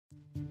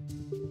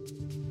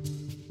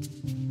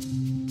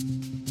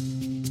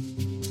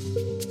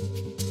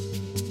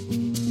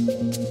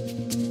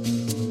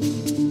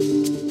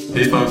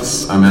Hey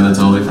folks, I'm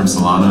Anatoly from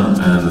Solana,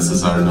 and this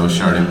is our No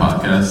Sharding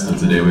podcast, and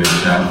today we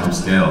have Jack from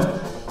SKALE,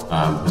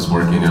 who's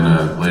working on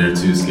a layer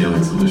 2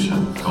 scaling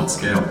solution called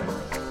SKALE.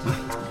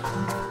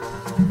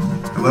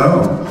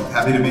 Hello,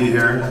 happy to be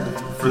here.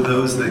 For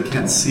those that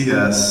can't see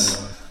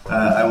us,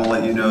 I will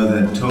let you know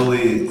that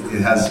totally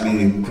it has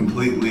me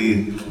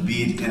completely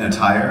beat in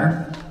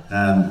attire.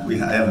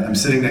 I'm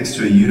sitting next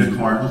to a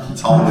unicorn,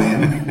 it's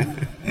Halloween,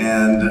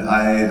 and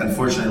I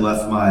unfortunately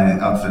left my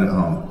outfit at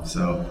home,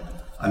 so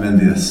I'm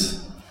envious.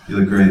 You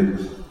look great.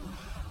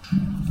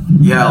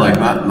 Yeah, like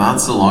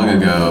not so long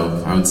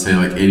ago, I would say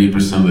like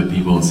 80% of the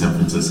people in San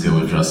Francisco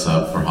would dress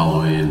up for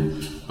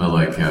Halloween, but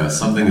like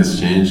something has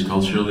changed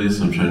culturally,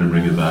 so I'm trying to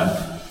bring it back,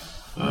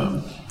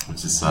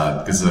 which is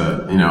sad, because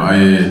I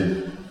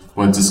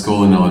went to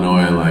school in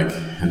Illinois in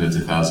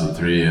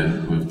 2003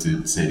 and moved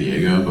to San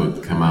Diego,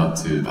 but come out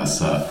to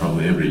SF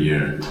probably every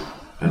year,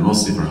 and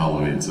mostly for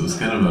Halloween, so it was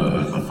kind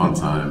of a fun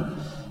time.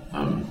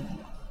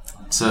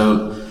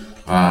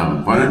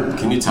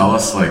 Can you tell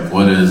us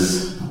what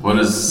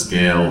does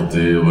SKALE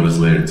do? What is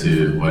layer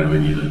 2? Why do we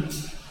need it?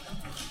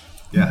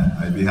 Yeah,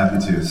 I'd be happy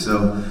to.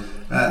 So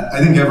I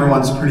think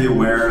everyone's pretty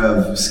aware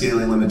of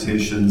scaling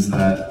limitations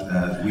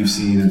that we've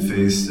seen and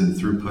faced and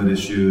throughput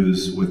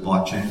issues with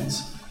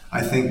blockchains.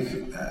 I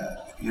think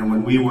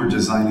when we were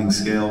designing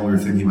SKALE, we were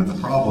thinking about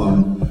the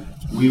problem.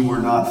 We were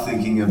not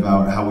thinking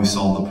about how we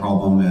solve the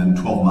problem in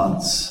 12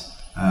 months.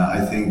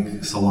 I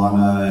think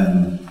Solana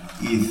and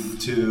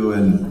ETH2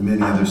 and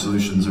many other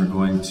solutions are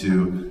going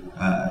to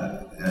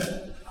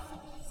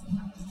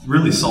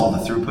really solve the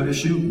throughput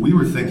issue. We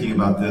were thinking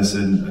about this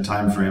in a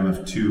time frame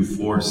of 2,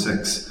 4,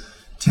 6,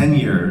 10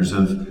 years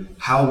of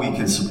how we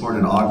can support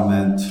and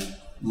augment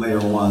layer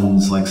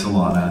 1s like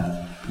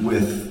Solana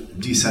with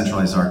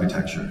decentralized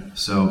architecture.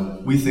 So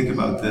we think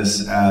about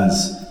this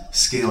as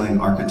scaling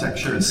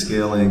architecture and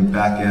scaling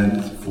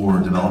backend for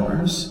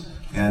developers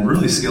and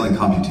really scaling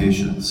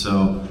computation.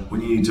 So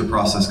when you need to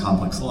process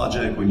complex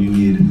logic, when you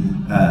need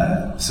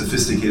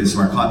sophisticated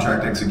smart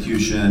contract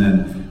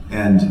execution,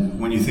 and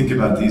when you think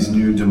about these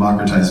new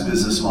democratized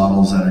business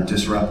models that are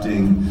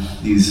disrupting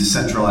these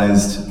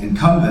centralized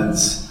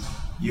incumbents,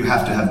 you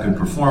have to have good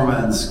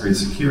performance, great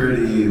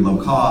security, low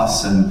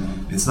costs, and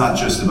it's not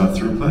just about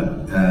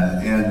throughput.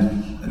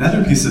 And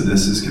another piece of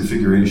this is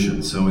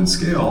configuration. So in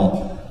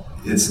SKALE,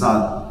 it's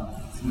not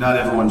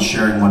everyone's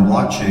sharing one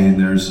blockchain.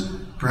 There's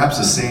perhaps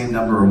the same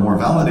number or more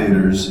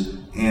validators,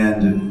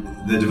 and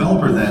the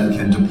developer then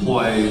can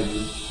deploy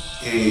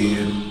a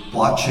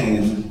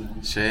blockchain.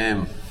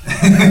 Shame.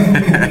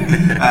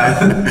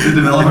 The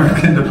developer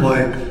can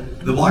deploy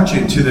the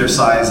blockchain to their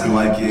size and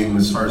liking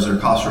as far as their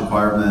cost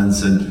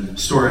requirements and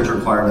storage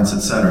requirements,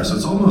 etc. So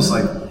it's almost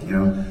like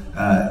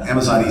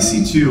Amazon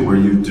EC2, where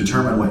you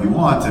determine what you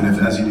want, and if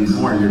as you need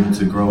more, you're able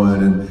to grow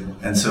it.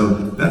 And so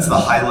that's the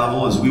high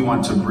level, is we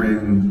want to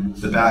bring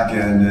the back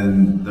end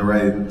and the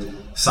right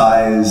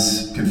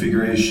size,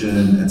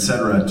 configuration,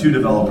 etc. to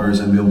developers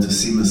and be able to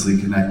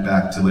seamlessly connect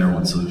back to layer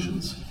 1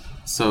 solutions.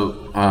 So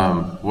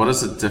what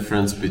is the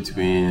difference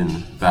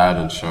between that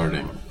and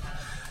sharding?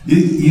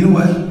 You know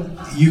what?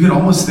 You could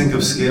almost think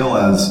of SKALE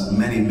as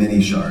many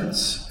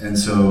shards. And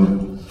so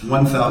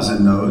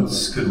 1,000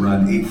 nodes could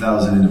run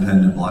 8,000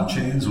 independent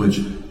blockchains,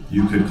 which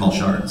you could call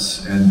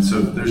shards. And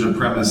so there's a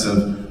premise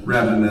of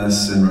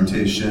randomness and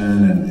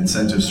rotation and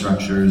incentive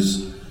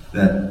structures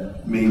that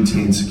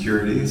maintain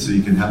security. So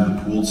you can have the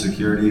pooled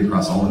security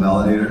across all the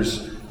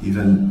validators,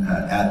 even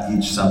at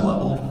each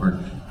sub-level or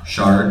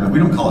shard. But we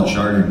don't call it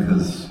sharding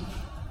because it's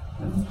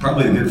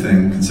probably a good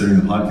thing considering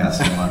the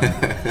podcast so long.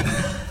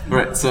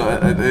 Right, so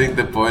I think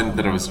the point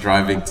that I was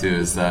driving to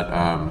is that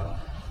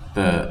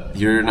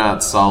you're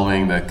not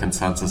solving the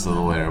consensus of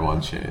the layer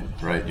 1 chain,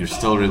 right? You're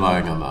still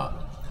relying on that.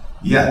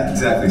 Yeah,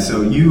 exactly.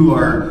 So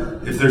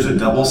if there's a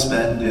double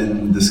spend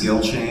in the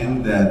SKALE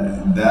chain,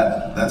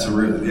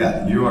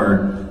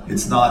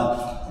 it's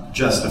not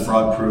just a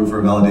fraud proof or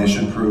a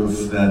validation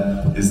proof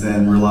that is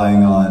then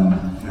relying on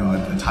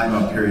a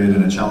timeout period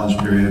and a challenge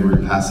period where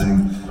you're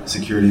passing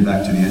security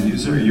back to the end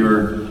user.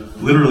 You're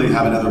literally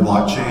have another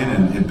blockchain,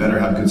 and it better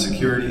have good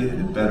security.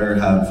 It better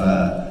have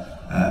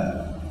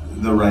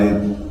the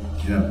right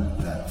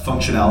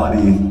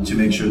functionality to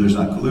make sure there's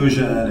not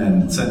collusion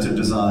and incentive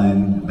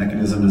design,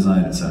 mechanism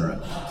design, etc.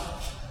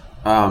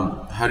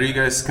 How do you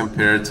guys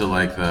compare to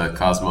the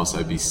Cosmos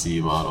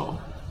IBC model,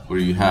 where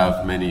you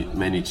have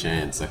many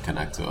chains that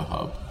connect to a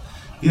hub?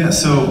 Yeah,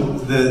 so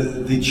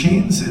the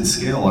chains in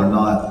SKALE are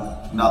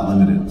not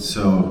limited.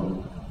 So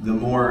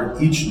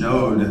each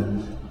node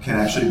can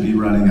actually be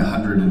running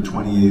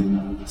 128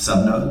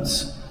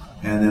 subnodes.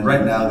 And then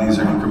right now, these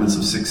are increments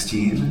of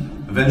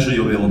 16. Eventually,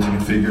 you'll be able to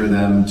configure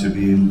them to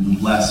be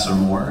less or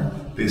more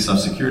based off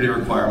security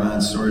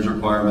requirements, storage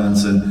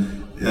requirements, and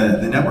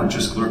the network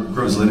just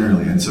grows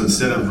linearly. And so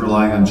instead of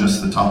relying on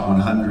just the top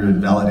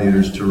 100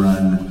 validators to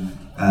run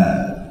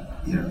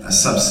a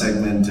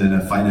subsegment and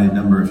a finite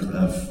number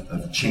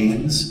of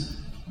chains,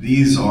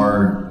 these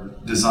are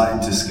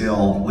designed to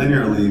scale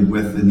linearly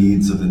with the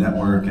needs of the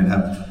network and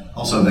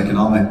also have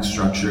economic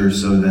structure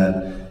so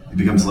that it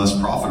becomes less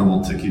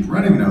profitable to keep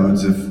running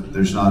nodes if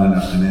there's not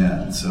enough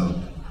demand. So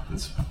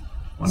that's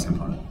one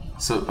component.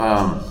 So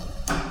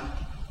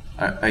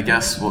I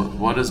guess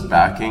what is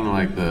backing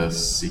like the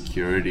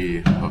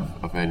security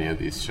of any of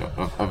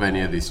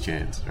these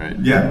chains, right?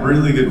 Yeah,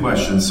 really good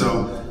question.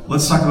 So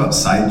let's talk about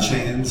side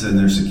chains and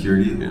their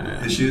security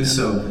issues.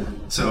 Yeah.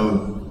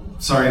 So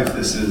sorry if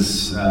this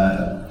is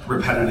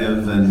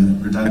repetitive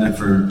and redundant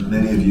for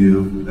many of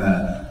you,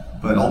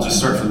 but I'll just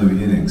start from the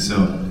beginning.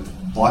 So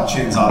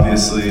blockchains,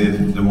 obviously,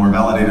 the more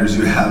validators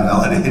you have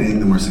validating,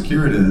 the more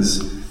secure it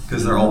is,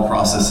 because they're all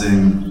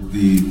processing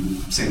the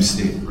same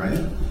state, right?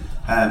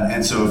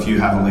 And so if you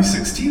have only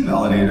 16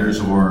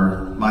 validators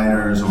or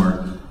miners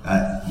or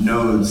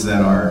nodes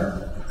that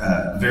are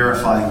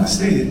verifying the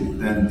state,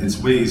 then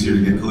it's way easier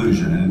to get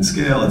collusion. And in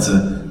SKALE, it's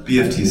a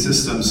BFT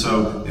system,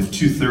 so if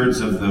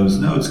 2/3 of those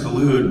nodes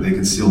collude, they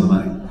can steal the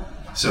money.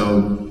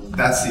 So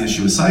that's the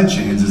issue with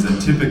sidechains, is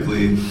that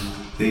typically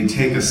they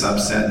take a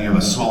subset and you have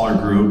a smaller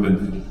group,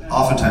 and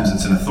oftentimes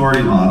it's an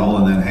authority model,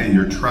 and then, hey,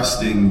 you're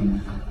trusting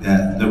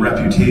the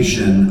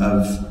reputation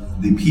of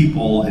the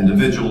people,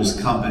 individuals,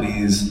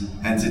 companies,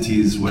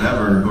 entities,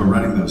 whatever, who are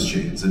running those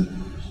chains.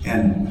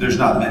 And there's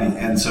not many.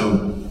 And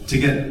so to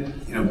get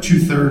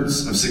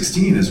 2/3 of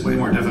 16 is way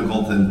more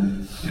difficult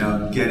than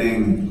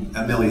getting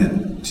 1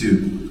 million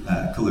to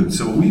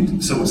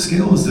collude. So what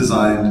SKALE is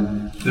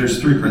designed, there's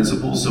 3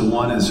 principles. So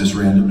one is just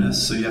randomness.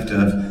 So you have to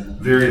have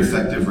very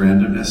effective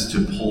randomness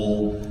to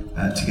pull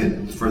to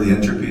get for the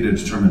entropy to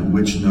determine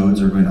which nodes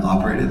are going to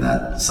operate in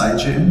that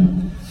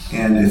sidechain.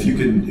 And if you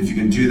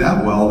can do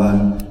that well,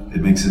 then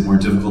it makes it more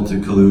difficult to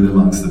collude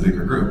amongst the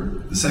bigger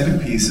group. The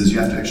second piece is you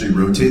have to actually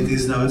rotate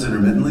these nodes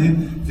intermittently.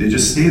 If they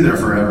just stay there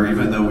forever,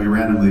 even though we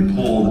randomly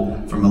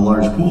pulled from a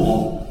large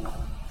pool,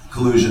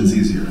 collusion's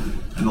easier.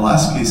 And the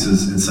last piece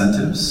is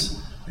incentives.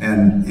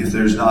 And if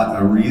there's not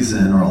a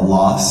reason or a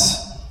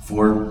loss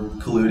for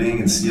colluding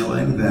and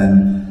stealing,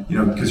 then,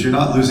 because you're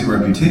not losing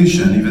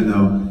reputation, even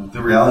though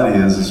the reality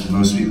is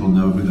most people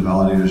know who the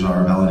validators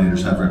are.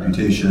 Validators have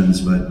reputations,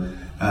 but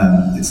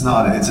it's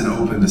an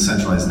open,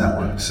 decentralized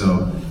network.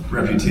 So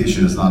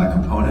reputation is not a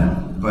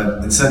component,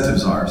 but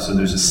incentives are. So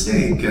there's a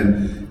stake,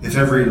 and if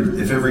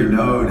every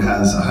node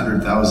has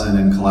 100,000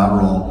 in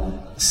collateral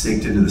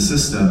staked into the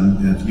system,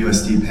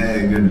 USD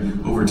peg,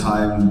 and over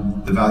time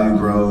the value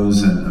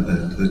grows and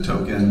the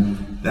token,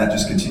 that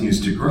just continues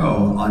to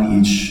grow on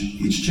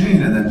each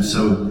chain. And then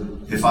so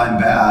if I'm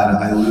bad,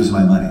 I lose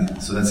my money.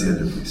 So that's the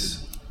other piece.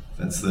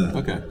 That's the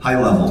high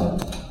level.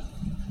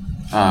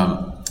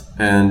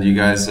 And you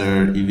guys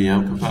are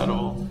EVM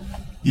compatible?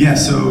 Yeah,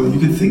 so you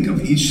can think of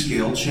each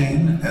SKALE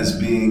chain as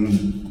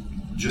being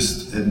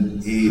just a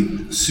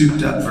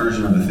souped up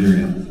version of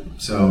Ethereum.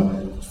 So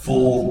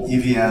full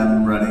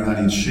EVM running on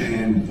each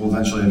chain. We'll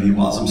eventually have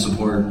EWASM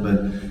support,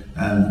 but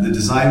the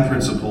design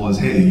principle is,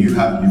 hey, you've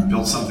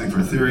built something for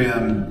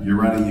Ethereum, you're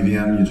running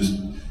EVM, you just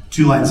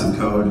 2 lines of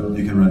code,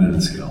 you can run it in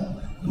SKALE.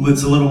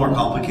 It's a little more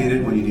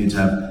complicated when you need to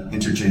have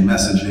interchain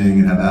messaging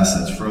and have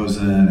assets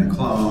frozen and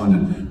cloned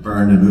and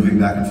burned and moving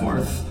back and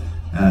forth.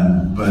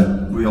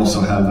 But we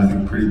also have, I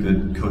think, pretty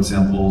good code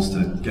samples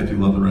to get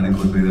people up and running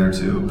quickly there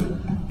too. But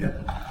yeah.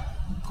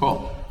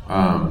 Cool.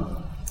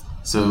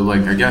 So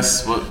I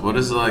guess what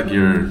is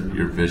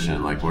your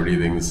vision? Where do you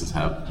think this is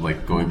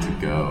going to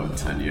go in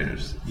 10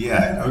 years?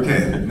 Yeah.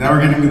 Okay. Now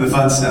we're getting to the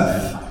fun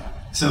stuff.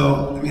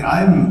 So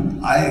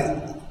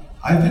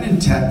I've been in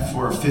tech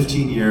for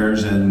 15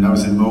 years, and I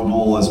was in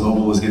mobile as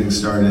mobile was getting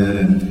started,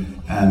 and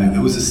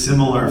it was a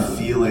similar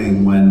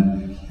feeling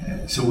when.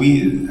 So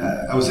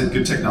I was at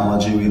Good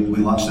Technology. We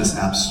launched this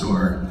app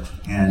store,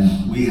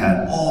 and we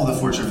had all the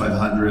Fortune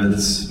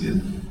 500s,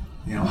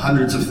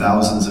 hundreds of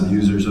thousands of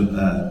users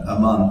a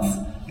month,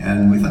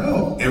 and we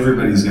thought,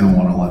 everybody's going to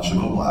want to launch a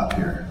mobile app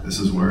here. This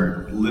is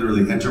where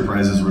literally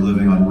enterprises were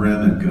living on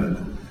RIM and good.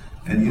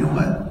 And you know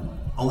what?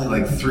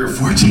 Only 3 or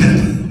 4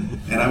 did.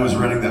 And I was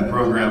running that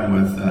program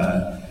with,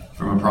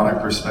 from a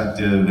product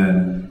perspective,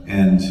 and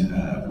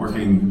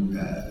working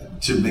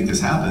to make this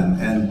happen.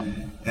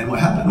 And what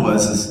happened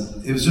was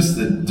it was just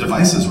the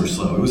devices were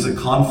slow. It was a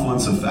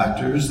confluence of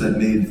factors that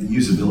made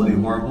usability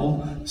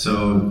horrible.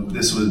 So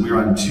we were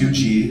on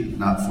 2G,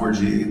 not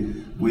 4G.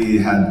 We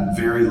had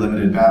very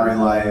limited battery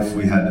life.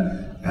 We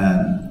had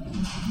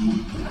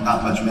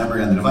not much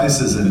memory on the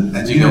devices. And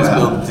did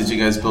you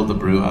guys build the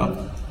Brew app?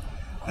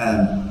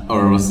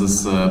 Or was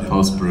this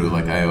post-Brew,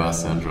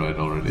 iOS, Android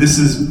already? This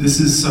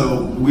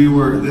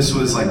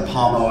was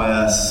Palm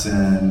OS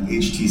and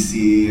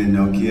HTC and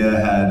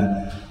Nokia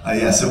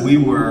had, so we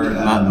were...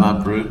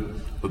 not Brew?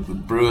 But the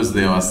Brew is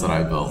the OS that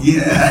I built.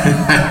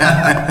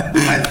 Yeah.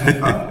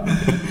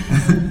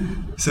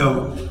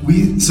 So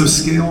Good's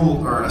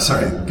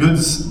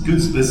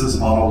business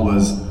model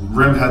was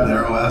RIM had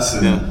their OS,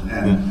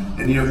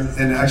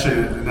 and actually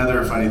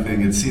another funny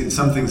thing,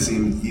 something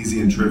seemed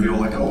easy and trivial,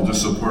 we'll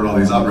just support all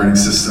these operating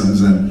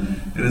systems, and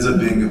it ends up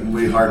being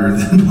way harder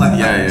than planned.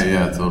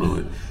 Yeah,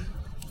 totally.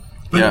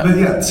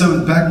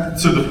 So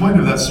the point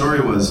of that story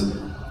was,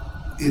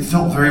 it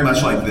felt very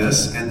much like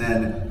this. And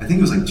then I think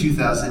it was like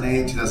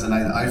 2008,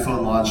 2009, the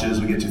iPhone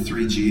launches, we get to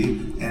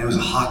 3G, and it was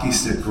a hockey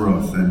stick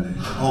growth. And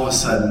all of a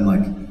sudden,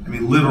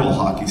 literal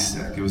hockey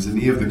stick. It was the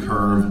knee of the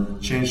curve,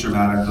 changed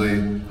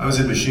dramatically. I was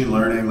in machine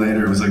learning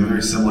later. It was like a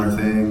very similar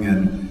thing.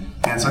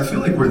 And so I feel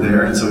like we're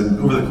there. And so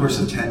over the course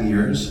of 10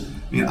 years,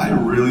 I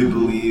really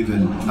believe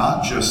in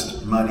not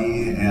just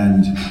money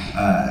and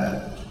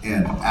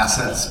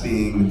assets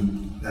being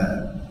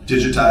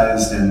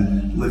digitized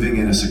and living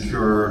in a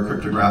secure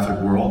cryptographic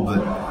world, but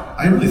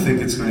I really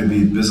think it's going to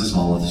be business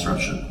model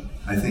disruption.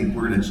 I think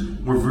we're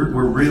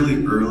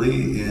really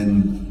early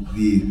in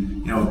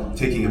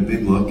taking a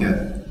big look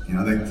at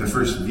the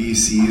first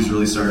VCs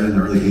really started in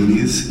the early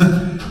 80s,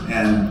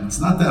 and it's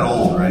not that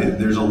old, right?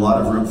 There's a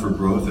lot of room for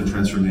growth and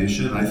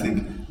transformation. And I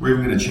think we're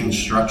even going to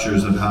change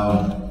structures of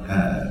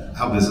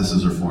how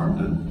businesses are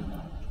formed.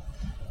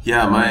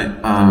 Yeah,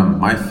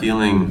 my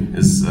feeling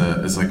is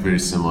like very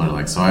similar.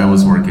 Like, so I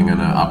was working on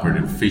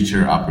a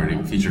feature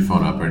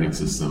phone operating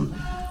system,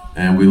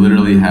 and we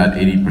literally had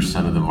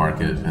 80% of the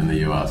market in the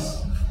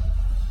U.S.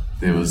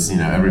 There was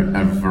every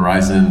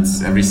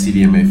Verizon's every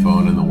CDMA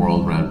phone in the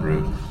world ran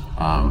Brew,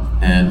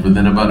 and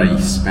within about a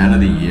span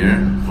of the year,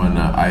 when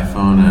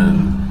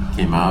iPhone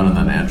came out and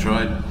then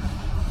Android,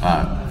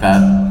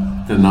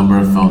 the number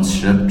of phones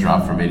shipped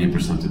dropped from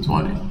 80% to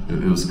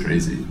 20%. It was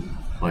crazy.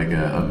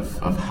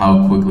 Of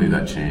how quickly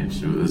that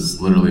changed. It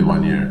was literally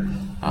 1 year.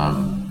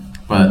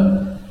 But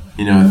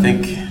I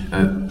think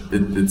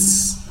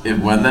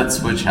when that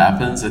switch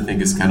happens, I think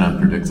it's kind of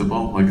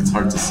unpredictable. Like, it's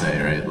hard to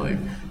say, right? Like,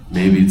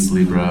 maybe it's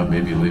Libra,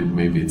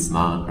 maybe it's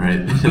not,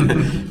 right?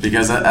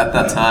 Because at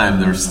that time,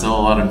 there were still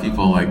a lot of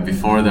people, like,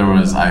 before there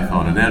was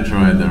iPhone and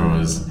Android, there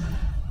was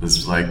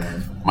this like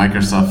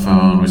Microsoft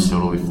phone, which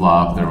totally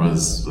flopped. There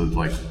was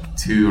like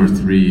 2 or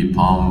 3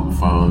 Palm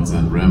phones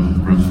and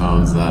RIM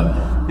phones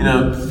that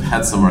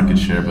had some market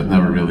share, but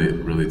never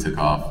really took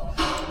off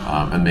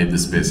and made the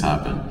space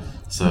happen.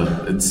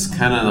 So it's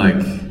kind of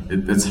like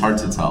it's hard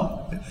to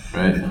tell,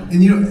 right?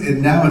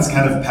 And now it's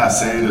kind of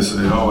passé to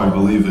say, I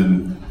believe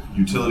in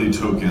utility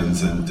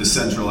tokens and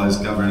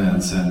decentralized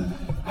governance and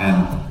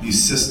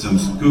these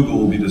systems. Google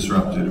will be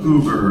disrupted,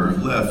 Uber,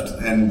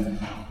 Lyft,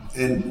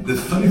 and the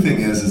funny thing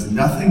is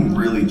nothing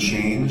really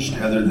changed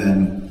other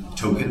than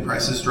token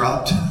prices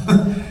dropped.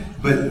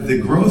 But the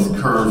growth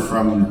curve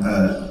from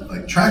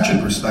traction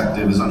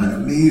perspective is on an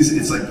amazing.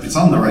 It's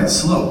on the right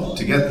slope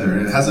to get there.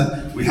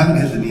 We haven't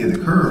hit the knee of the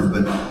curve,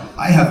 but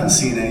I haven't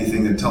seen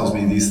anything that tells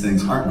me these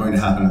things aren't going to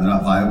happen and they're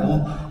not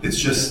viable. It's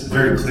just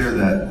very clear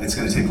that it's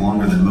going to take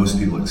longer than most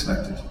people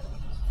expected.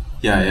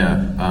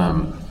 Yeah.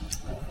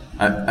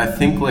 I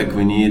think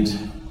we need.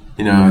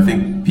 I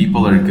think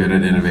people are good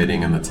at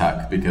innovating in the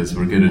tech because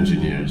we're good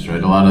engineers,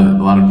 right? A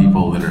lot of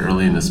people that are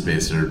early in the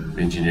space are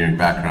engineering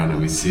background,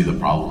 and we see the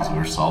problems and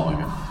we're solving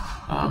them.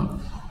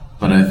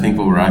 But I think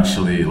what we're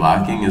actually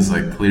lacking is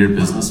clear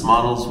business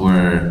models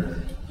where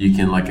you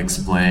can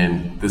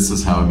explain, this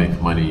is how I make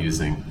money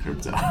using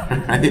crypto,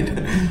 right?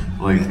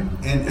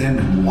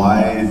 And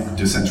why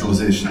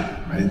decentralization,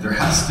 right? There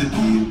has to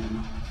be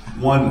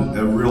one,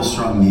 a real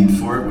strong need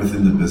for it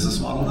within the business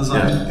model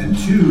design, and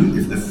two,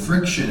 if the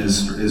friction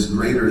is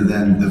greater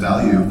than the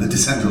value of the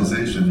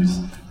decentralization, you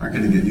just aren't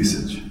going to get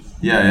usage.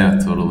 Yeah,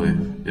 totally.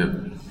 Yep.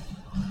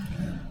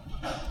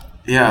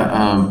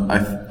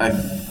 Yeah,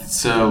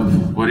 so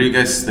what do you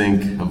guys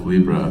think of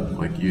Libra?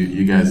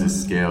 You guys at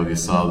SKALE, you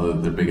saw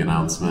the big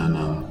announcement,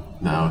 and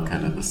now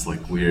kind of this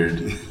weird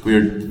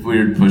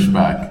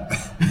pushback.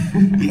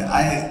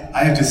 Yeah,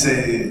 I have to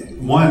say,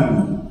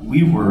 one,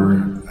 we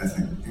were, I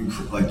think,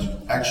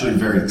 actually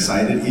very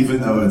excited, even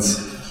though it's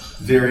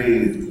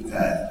very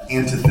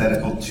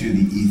antithetical to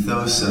the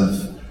ethos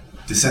of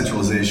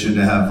decentralization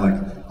to have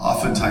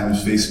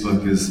oftentimes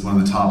Facebook is one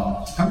of the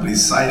top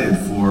companies cited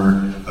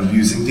for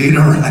abusing data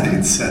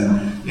rights,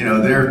 and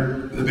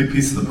they're a big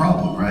piece of the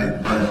problem,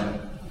 right? But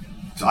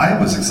so I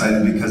was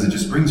excited because it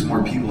just brings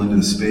more people into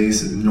the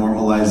space. It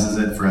normalizes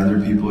it for other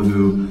people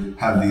who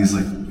have these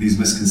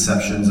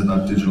misconceptions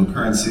about digital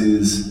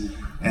currencies.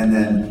 And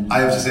then I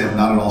have to say I'm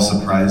not at all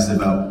surprised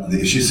about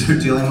the issues they're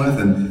dealing with,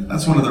 and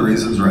that's one of the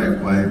reasons, right,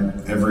 why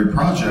every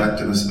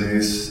project in the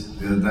space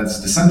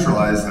that's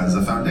decentralized has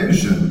a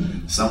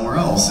foundation somewhere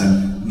else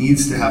and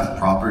needs to have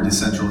proper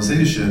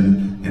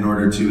decentralization in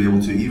order to be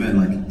able to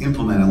even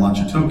implement and launch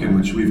a token,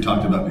 which we've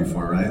talked about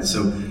before, right?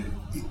 So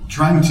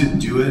trying to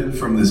do it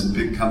from this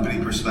big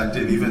company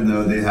perspective, even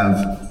though they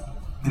have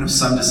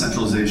some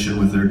decentralization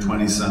with their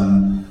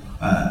 20-some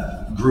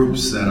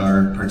groups that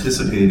are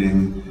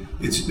participating,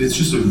 it's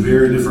just a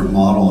very different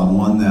model, and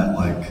one that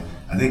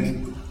I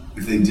think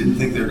if they didn't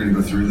think they were going to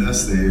go through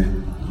this, they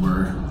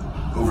were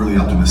overly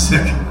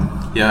optimistic.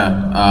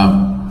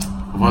 Yeah.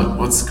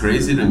 What's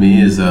crazy to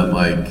me is that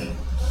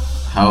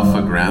how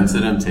for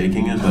granted I'm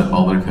taking it that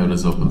all their code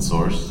is open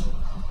source.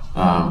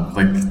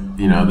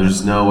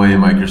 There's no way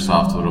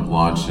Microsoft would have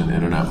launched an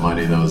internet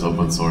money that was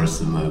open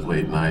source in the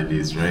late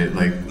 90s, right?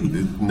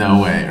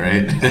 No way,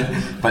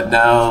 right? But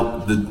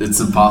now it's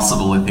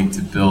impossible, I think,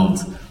 to build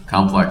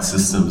complex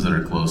systems that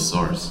are closed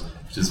source.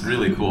 which is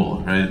really cool,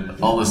 right?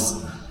 All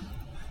this.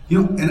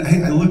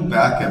 And I look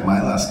back at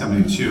my last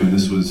company too, and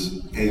this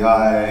was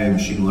AI,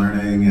 machine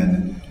learning,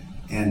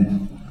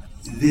 and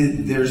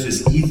there's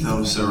this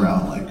ethos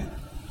around like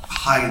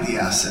hide the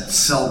asset,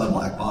 sell the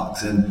black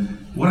box. And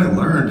what I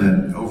learned,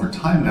 and over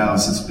time now,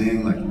 since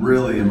being like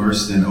really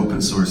immersed in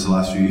open source the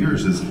last few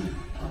years, is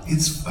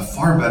it's a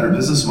far better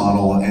business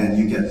model, and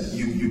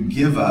you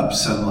give up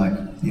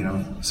some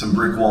some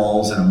brick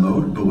walls and a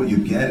moat, but what you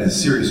get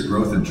is serious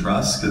growth and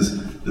trust. Because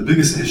the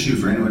biggest issue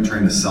for anyone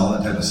trying to sell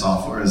that type of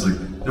software is like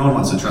no one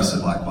wants to trust a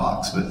black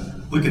box. But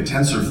look at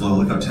TensorFlow.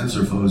 Look how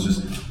TensorFlow has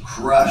just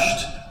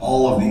crushed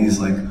all of these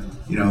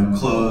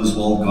closed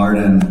walled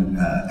garden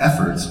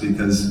efforts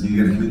because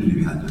you get a community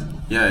behind it.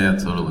 Yeah,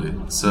 totally.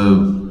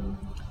 So,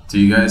 do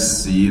you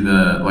guys see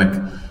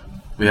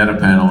we had a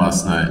panel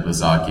last night with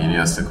Zaki, and he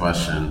asked a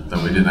question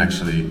that we didn't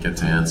actually get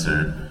to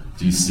answer.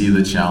 Do you see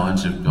the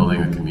challenge of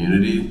building a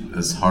community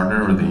as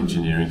harder, or the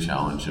engineering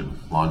challenge of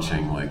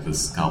launching like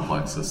this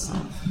complex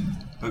system?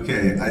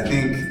 Okay, I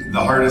think the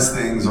hardest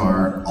things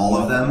are all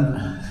of them,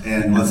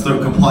 and let's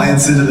throw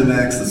compliance into the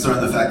mix. Let's throw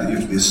in the fact that you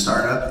have to be a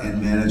startup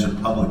and manage a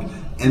public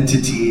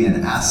entity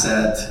and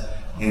asset,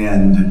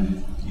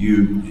 and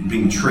you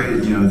being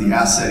traded, the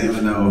asset,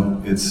 even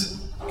though it's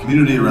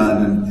community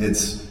run and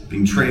it's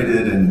being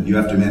traded and you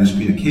have to manage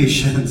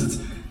communications,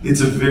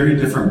 it's a very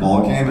different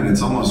ballgame, and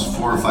it's almost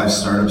 4 or 5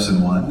 startups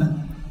in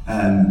one.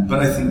 But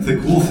I think the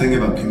cool thing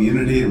about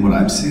community and what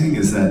I'm seeing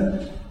is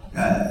that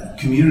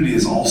community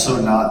is also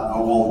not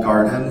a walled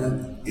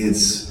garden.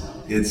 There's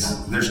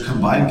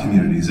combined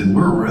communities, and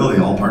we're really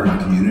all part of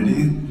a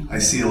community. I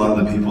see a lot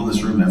of the people in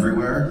this room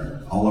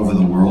everywhere, all over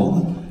the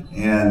world,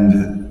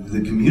 and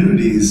the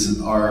communities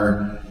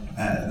are.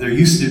 There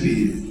used to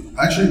be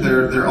actually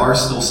there are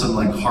still some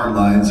like hard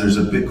lines. There's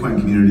a Bitcoin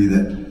community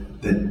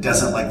that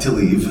doesn't like to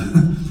leave,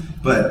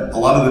 but a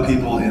lot of the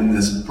people in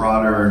this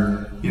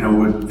broader,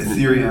 with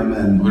Ethereum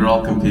and we're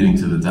all competing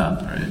to the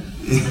death, right?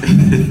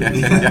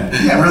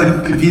 yeah, we're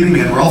like competing,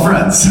 and we're all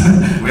friends.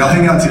 We all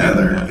hang out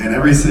together in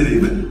every city,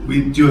 but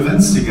we do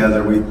events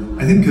together.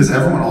 I think because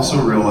everyone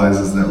also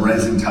realizes that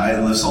rising tide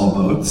lifts all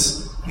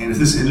boats, and if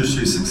this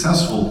industry is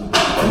successful,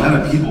 the amount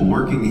of people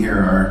working here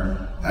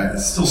are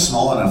still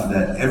small enough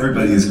that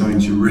everybody is going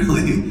to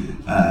really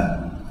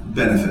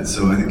benefit.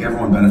 So I think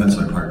everyone benefits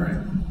by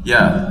partnering.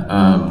 Yeah.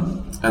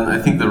 And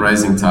I think the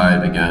rising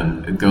tide,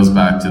 again, it goes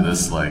back to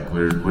this, like,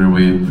 we're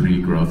way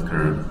pre-growth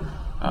curve,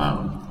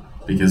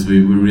 because we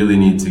really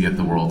need to get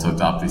the world to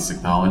adopt these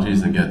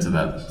technologies and get to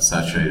that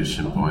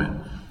saturation point.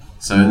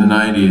 So in the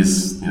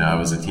 90s, I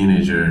was a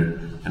teenager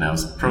and I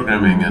was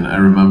programming, and I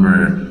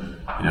remember,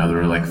 there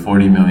were like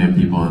 40 million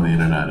people on the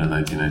internet in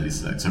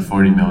 1996, or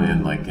 40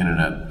 million like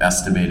internet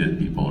estimated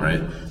people,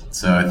 right?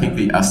 So I think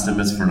the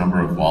estimates for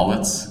number of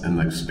wallets in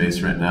the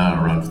space right now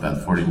are around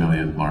that 40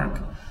 million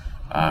mark.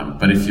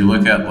 But if you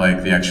look at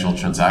like the actual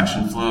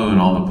transaction flow and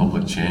all the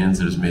public chains,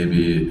 there's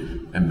maybe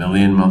 1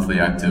 million monthly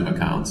active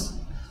accounts.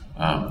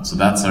 So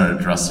that's our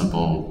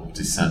addressable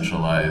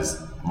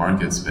decentralized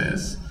market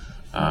space.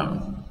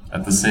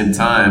 At the same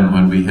time,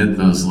 when we hit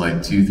those like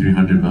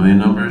 200-300 million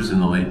numbers in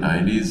the late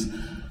 90s,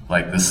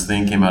 like this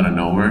thing came out of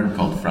nowhere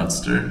called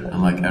Friendster,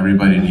 and like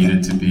everybody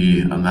needed to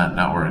be on that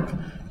network.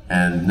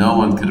 And no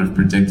one could have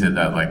predicted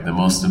that like the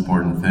most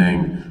important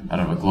thing out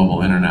of a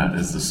global internet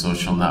is the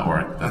social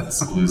network that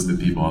glues the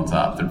people on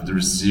top. There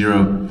was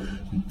zero,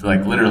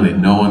 like literally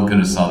no one could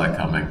have saw that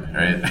coming,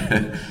 right?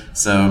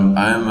 So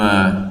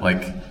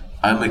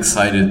I'm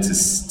excited to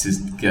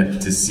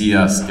see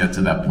us get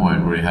to that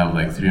point where we have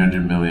like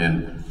 300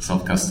 million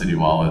self-custody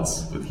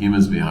wallets with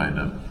humans behind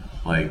them,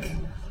 like,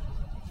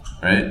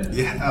 right?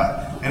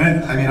 Yeah,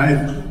 and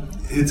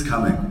it's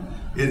coming.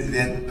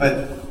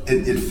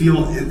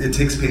 It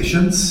takes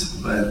patience,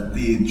 but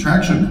the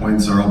traction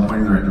points are all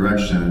pointing in the right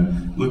direction.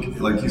 And look,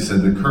 like you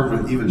said, the curve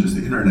with even just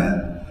the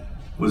internet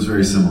was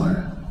very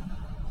similar.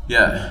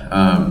 Yeah.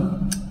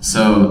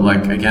 So,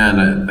 like,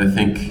 again, I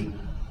think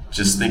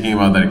just thinking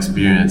about that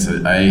experience,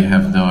 I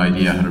have no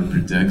idea how to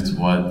predict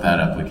what that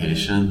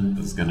application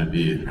is going to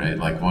be, right?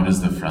 Like, what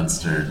is the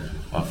Friendster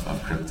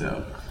of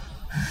crypto?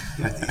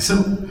 So,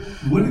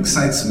 what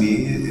excites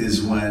me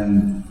is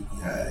when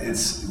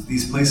it's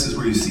these places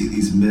where you see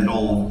these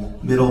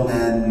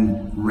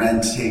middlemen,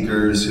 rent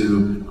takers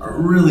who are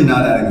really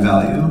not adding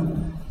value,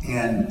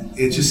 and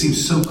it just seems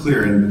so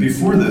clear. And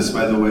before this,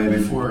 by the way,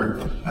 before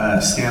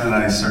Stan and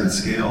I started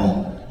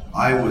SKALE,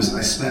 I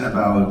spent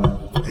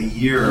about a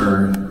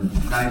year,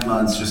 9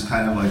 months, just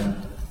kind of like,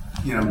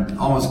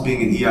 almost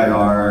being an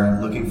EIR,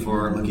 looking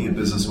at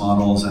business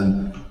models,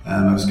 and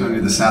I was going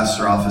to the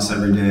SaaStr office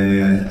every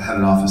day. I had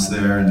an office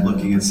there, and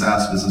looking at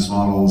SaaS business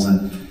models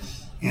and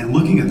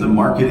looking at the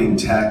marketing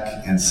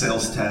tech and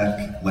sales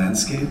tech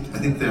landscape. I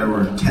think there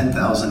were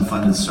 10,000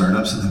 funded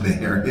startups in the Bay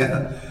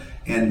Area,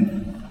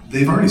 and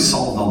they've already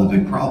solved all the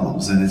big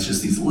problems, and it's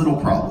just these little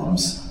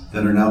problems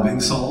that are now being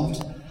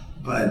solved.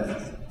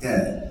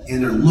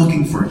 And they're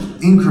looking for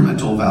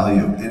incremental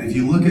value. And if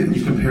you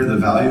compare the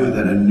value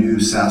that a new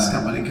SaaS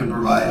company can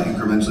provide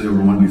incrementally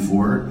over one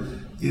before,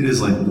 it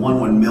is like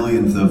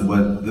 1/1,000,000th of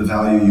what the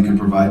value you can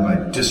provide by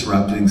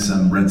disrupting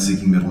some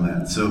rent-seeking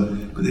middleman. So,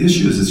 but the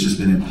issue is it's just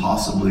been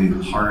impossibly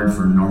hard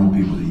for normal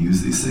people to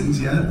use these things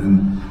yet.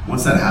 And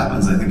once that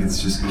happens, I think it's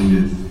just going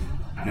to,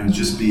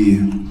 just be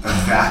a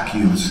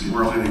vacuum.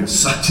 We're all going to get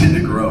sucked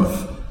into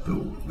growth.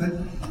 But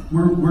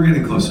we're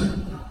getting closer.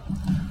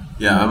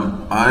 Yeah,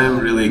 I'm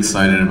really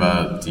excited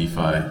about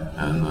DeFi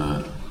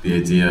and the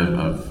idea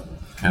of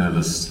kind of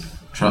this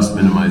trust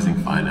minimizing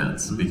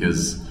finance,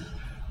 because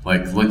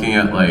like looking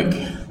at like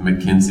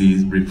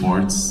McKinsey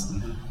reports,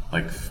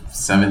 like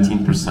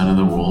 17% of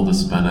the world is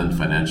spent on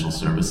financial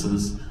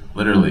services.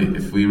 Literally,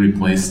 if we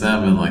replace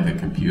that with like a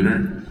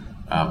computer,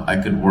 I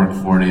could work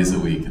 4 days a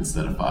week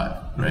instead of 5,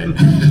 right?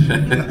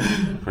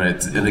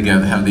 Right, and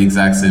again, have the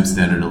exact same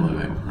standard of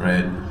living,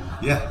 right?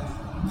 Yeah,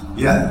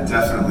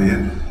 definitely.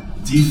 And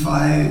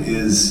DeFi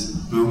is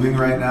booming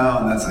right now,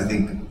 and that's, I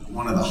think,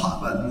 one of the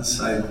hot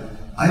buttons.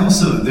 I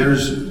also, there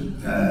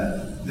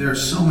are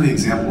so many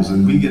examples,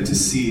 and we get to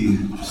see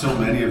so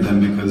many of them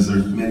because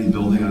there's many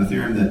building on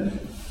Ethereum that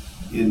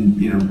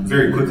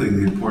very quickly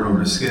they get poured over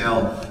to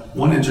Scale.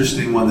 One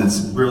interesting one that's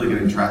really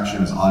getting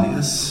traction is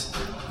Audius,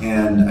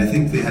 and I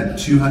think they had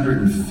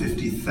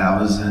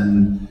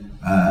 250,000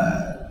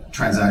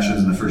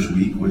 transactions in the first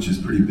week, which is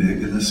pretty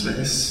big in this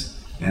space,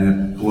 and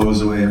it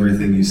blows away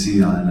everything you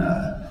see on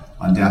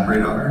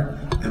DappRadar.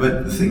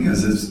 But the thing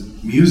is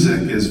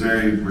music is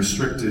very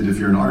restricted if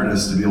you're an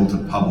artist to be able to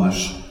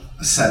publish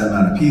a set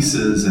amount of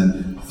pieces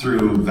and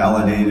through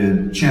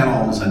validated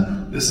channels,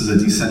 and this is a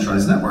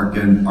decentralized network,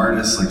 and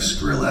artists like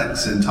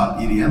Skrillex and top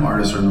EDM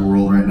artists around the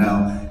world right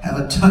now have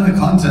a ton of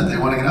content they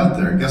want to get out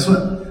there. And guess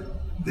what?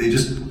 They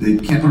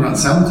can't put it on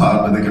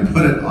SoundCloud, but they can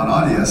put it on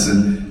Audius,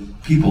 and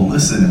people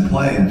listen and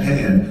play and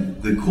pay.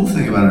 And the cool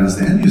thing about it is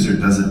the end user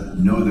doesn't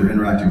know they're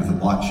interacting with the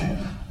blockchain.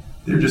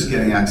 They're just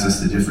getting access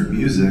to different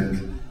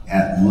music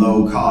at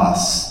low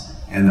costs,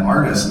 and the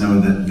artists know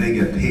that they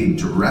get paid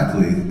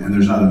directly, and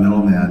there's not a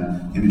middleman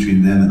in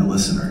between them and the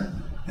listener.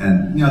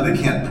 And they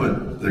can't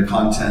put their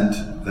content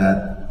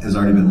that has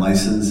already been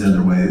licensed in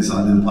other ways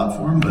onto the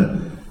platform, but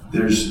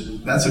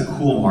that's a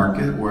cool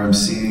market where I'm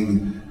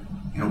seeing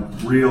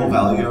real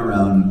value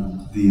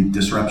around the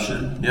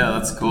disruption. Yeah,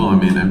 that's cool. I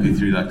mean,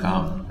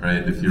 mp3.com,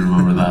 right? If you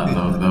remember that,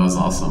 that was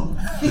awesome.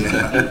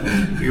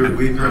 Yeah,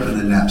 we grew up in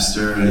the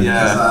Napster and days.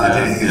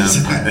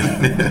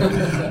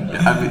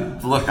 Yeah. I mean,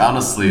 look,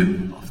 honestly,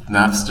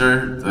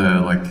 Napster,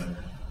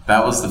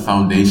 that was the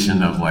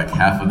foundation of like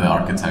half of the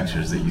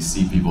architectures that you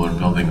see people are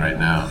building right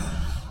now.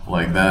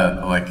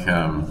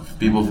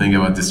 People think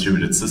about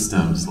distributed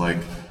systems, like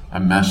a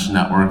mesh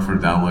network for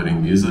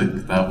downloading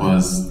music. That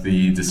was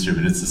the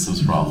distributed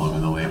systems problem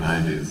in the late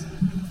 90s.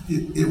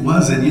 It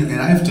was,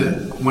 and I have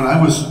to, when I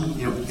was,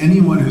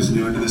 anyone who's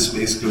new into this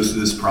space goes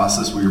through this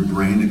process where your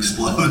brain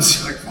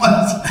explodes. You're like,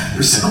 what?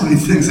 There's so many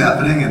things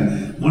happening,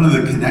 and one of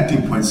the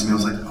connecting points to me, I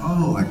was like,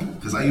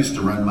 because I used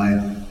to run my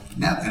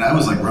and I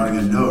was like running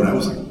a node. I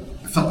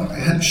felt like I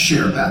had to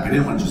share back. I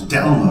didn't want to just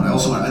download. I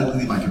also wanted to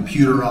leave my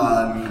computer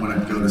on when I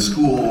go to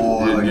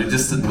school. You're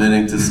just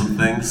admitting to some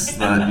things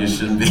that you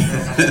shouldn't be. We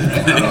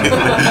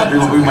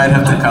might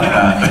have to cut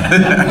that.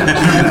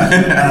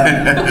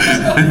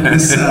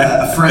 A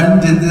friend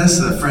did this.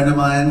 A friend of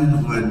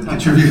mine would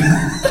contribute.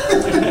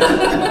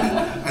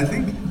 I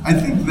think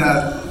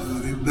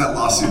that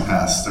lawsuit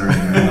passed already.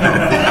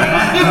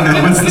 I don't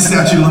know. What's the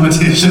statute of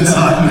limitations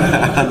on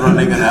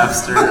running an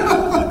Napster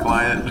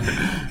client? Okay.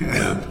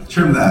 Yeah.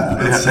 Trim that.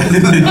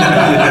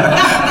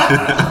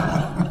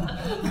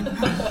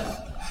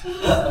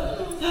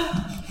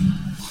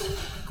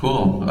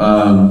 Cool.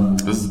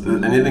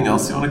 Anything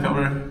else you want to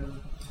cover?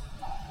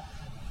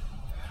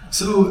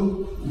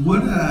 So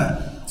what?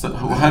 So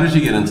how did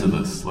you get into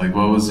this? Like,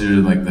 what was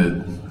your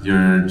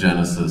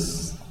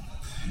genesis?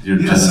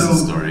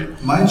 Genesis story.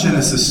 My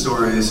genesis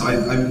story. So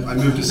I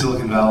moved to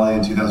Silicon Valley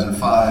in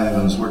 2005.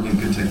 I was working in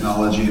good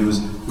technology. We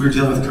were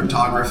dealing with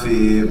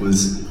cryptography.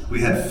 We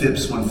had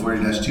FIPS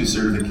 140-2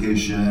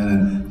 certification,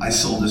 and I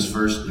sold this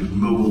first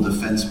mobile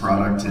defense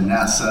product to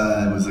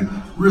NASA. It was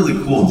really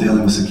cool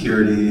dealing with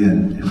security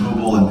and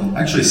mobile. And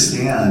actually,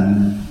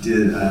 Stan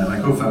did,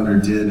 my co-founder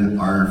did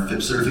our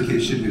FIPS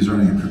certification. He was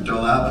running a crypto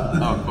lab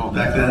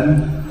back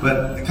then.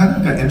 But I kind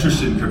of got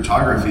interested in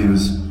cryptography. It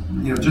was,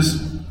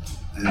 just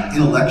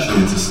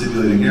intellectually, it's a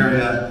stimulating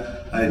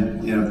area.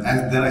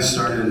 Then I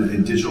started a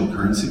digital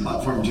currency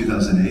platform in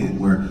 2008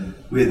 where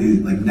we had these,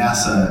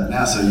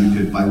 NASA, you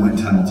could buy wind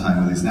tunnel time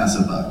with these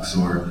NASA bucks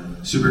or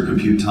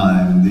supercompute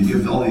time. They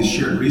give all these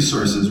shared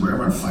resources where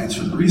everyone fights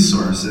for the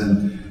resource.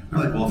 And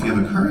we're like, well, if you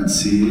have a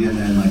currency and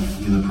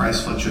then the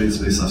price fluctuates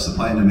based off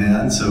supply and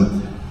demand. So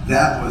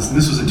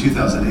this was in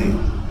 2008,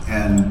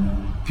 and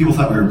people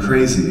thought we were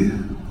crazy.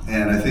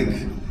 And I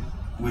think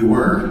we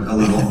were a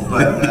little,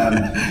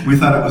 but we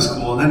thought it was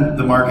cool. And then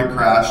the market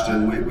crashed,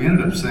 and we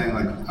ended up saying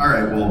all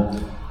right, well,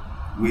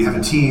 we have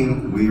a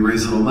team, we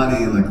raise a little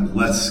money,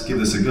 let's give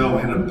this a go.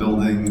 We ended up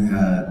building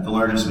the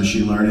largest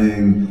machine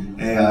learning,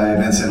 AI,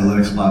 advanced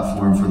analytics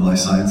platform for the life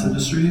science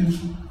industry.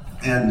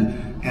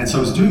 And And so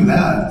I was doing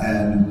that,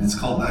 and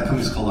that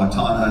company's called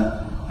Octana.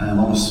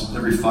 Almost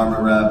every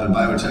pharma rep and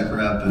biotech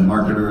rep and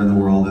marketer in the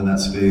world in that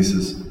space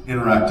is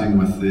interacting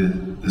with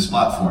this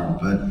platform.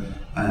 But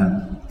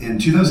in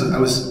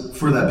 2000,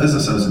 for that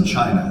business, I was in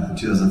China in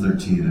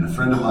 2013, and a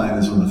friend of mine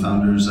is one of the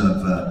founders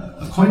of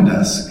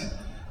CoinDesk,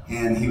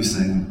 and he was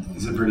saying,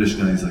 he's a British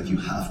guy, he's like, you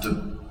have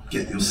to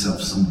get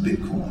yourself some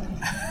Bitcoin.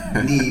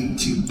 You need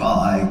to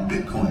buy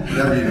Bitcoin,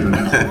 whatever you do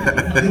now.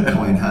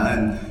 Bitcoin, huh?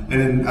 And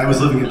then I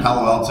was living in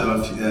Palo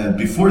Alto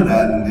before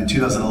that, and in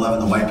 2011,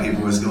 the white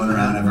paper was going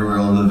around everywhere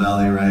all over the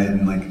valley, right?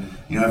 And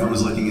everyone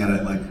was looking at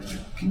it like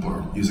people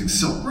are using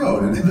Silk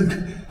Road, and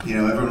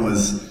everyone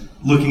was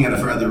looking at it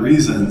for other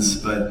reasons.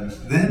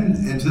 But then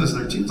in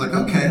 2013, it's like,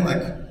 okay,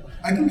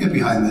 I can get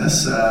behind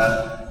this,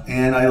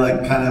 and I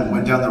kind of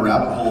went down the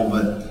rabbit hole,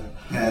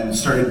 and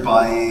started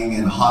buying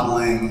and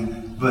hodling,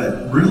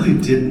 but really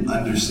didn't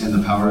understand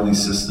the power of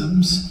these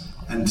systems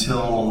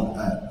until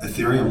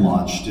Ethereum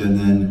launched, and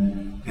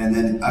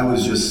then I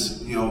was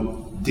just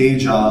day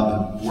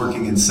job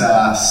working in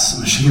SaaS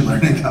machine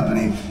learning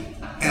company,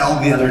 and all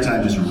the other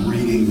time just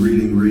reading,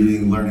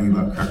 learning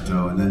about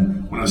crypto. And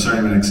then when I was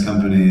starting my next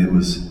company,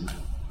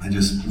 I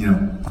just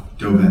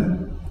dove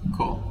in.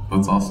 Cool,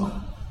 that's awesome.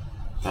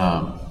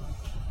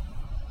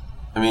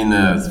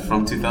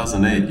 From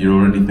 2008, you're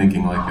already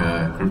thinking like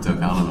a crypto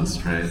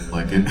economist, right?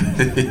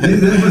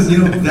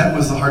 That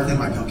was the hard thing.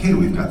 Like, okay,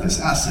 we've got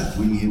this asset.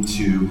 We need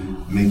to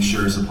make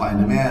sure supply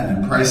and demand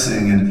and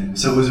pricing. And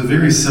so it was a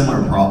very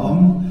similar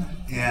problem.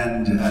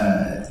 And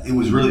it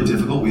was really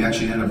difficult. We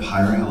actually ended up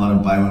hiring a lot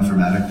of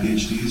bioinformatic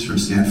PhDs from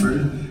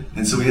Stanford.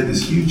 And so we had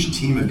this huge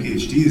team of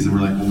PhDs, and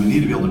we're like, well, we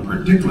need to be able to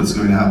predict what's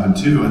going to happen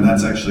too. And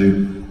that's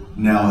actually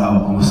now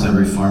how almost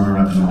every pharma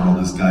rep in the world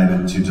is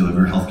guided to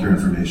deliver healthcare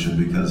information,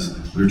 because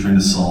we were trying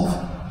to solve,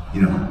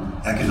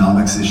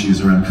 economics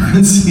issues around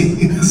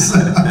currencies.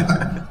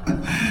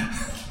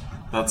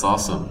 That's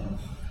awesome.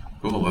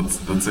 Cool.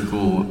 That's a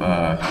cool.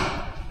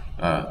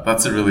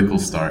 That's a really cool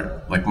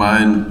start. Like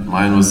mine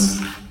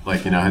was I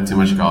had too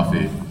much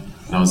coffee,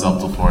 and I was up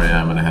till 4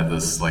 a.m. and I had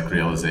this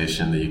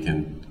realization that you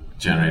can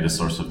generate a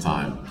source of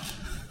time,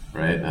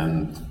 right?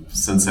 And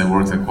since I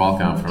worked at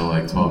Qualcomm for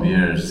 12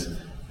 years.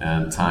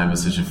 And time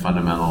is such a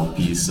fundamental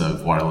piece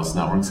of wireless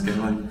network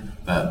scaling.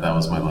 That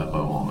was my light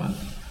bulb moment.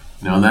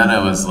 And then I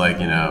was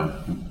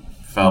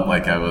felt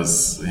like I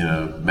was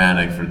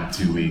manic for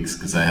 2 weeks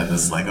because I had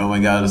this oh my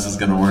god, this is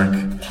gonna work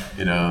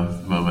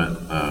moment.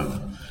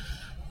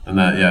 And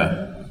then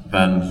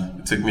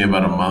it took me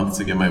about a month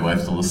to get my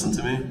wife to listen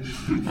to me.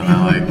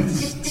 And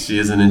she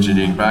has an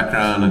engineering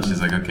background, and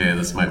she's like, okay,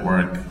 this might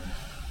work.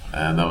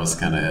 And that was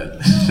kind of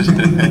it.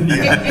 Then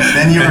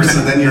you're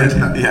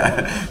done.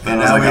 Yeah. And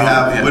now we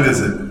have, what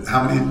is it?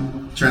 How many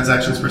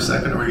transactions per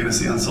second are we going to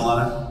see on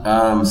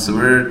Solana? So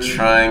we're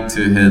trying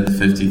to hit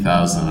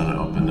 50,000 on an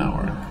open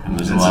network. And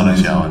there's a lot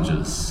of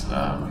challenges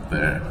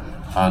there.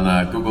 On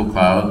Google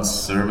Cloud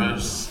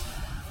servers,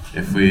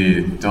 if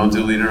we don't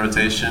do leader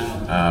rotation,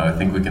 I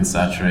think we can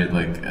saturate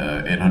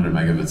 800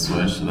 megabit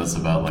switch. So that's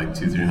about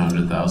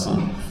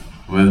 200,000-300,000.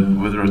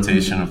 With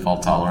rotation and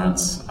fault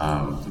tolerance,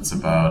 it's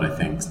about, I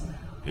think,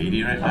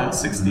 80 right now,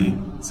 60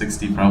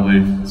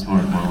 probably is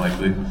more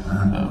likely.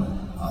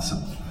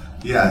 Awesome.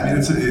 Yeah,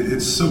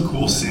 it's so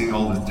cool seeing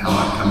all the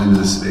talent come into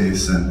this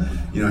space, and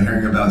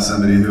hearing about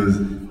somebody who's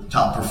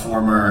top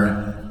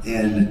performer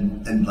in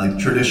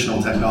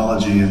traditional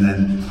technology, and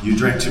then you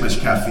drank too much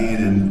caffeine,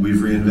 and we've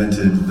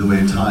reinvented the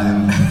way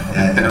time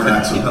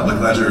interacts with public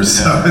ledgers.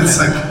 So it's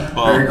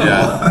very cool.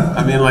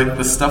 Yeah.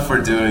 The stuff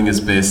we're doing is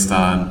based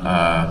on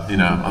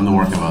on the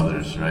work of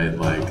others, right?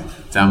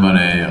 Down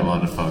Bonnet, a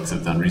lot of folks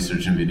have done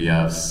research in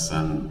VDFs,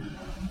 and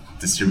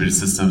distributed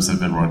systems have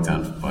been worked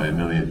on by a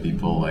million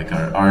people.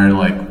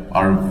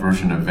 Our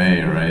version of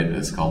A, right,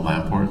 is called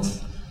Lamports.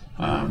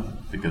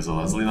 Because of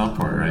Leslie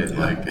Lamport, right?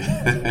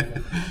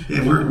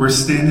 Yeah. We're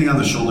standing on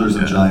the shoulders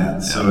of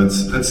giants. So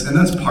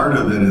that's part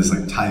of it is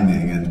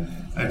timing. And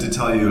I have to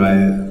tell you,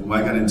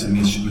 I got into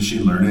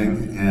machine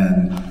learning,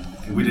 and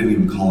we didn't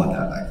even call it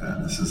that back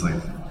then. This is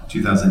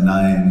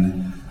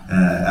 2009,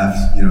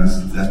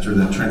 after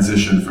the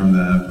transition from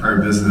the prior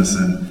business,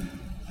 and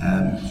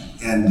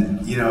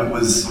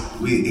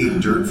we ate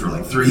dirt for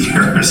 3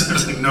 years. It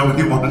was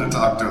nobody wanted to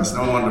talk to us,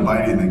 no one wanted to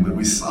buy anything, but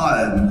we saw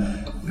it,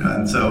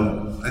 and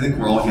so I think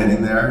we're all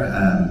getting there,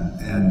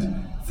 and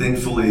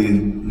thankfully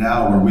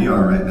now where we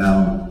are right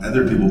now,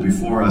 other people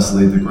before us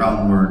laid the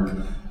groundwork,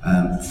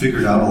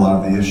 figured out a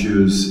lot of the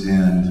issues,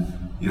 and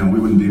we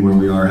wouldn't be where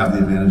we are, have the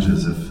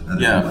advantages if other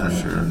people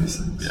hadn't done these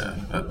things. Yeah,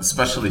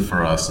 especially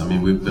for us.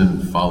 We've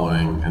been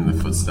following in the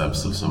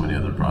footsteps of so many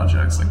other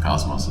projects, like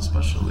Cosmos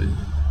especially.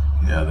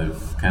 Yeah,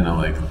 they've kind of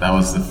that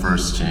was the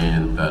first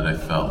chain that I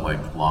felt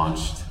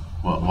launched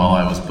while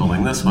I was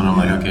building this one. I'm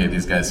okay,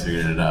 these guys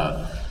figured it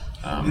out.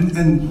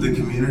 And the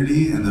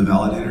community and the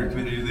validator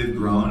community they've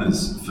grown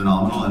is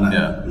phenomenal.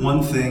 And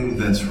one thing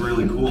that's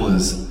really cool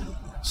is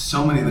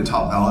so many of the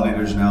top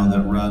validators now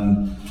that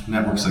run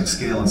networks like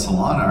SKALE and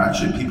Solana are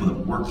actually people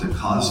that worked at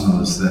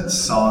Cosmos that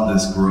saw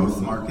this growth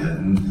market,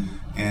 and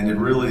it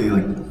really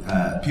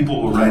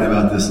people will write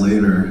about this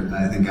later.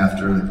 I think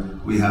after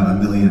we have 1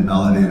 million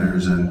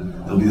validators, and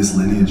there'll be this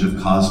lineage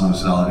of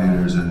Cosmos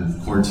validators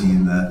and core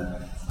team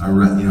that are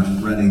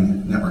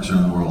running networks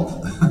around the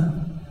world.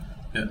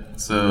 Yeah.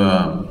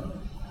 So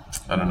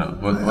I don't know.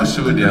 What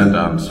should we end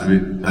on? Should we?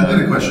 I've got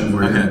a question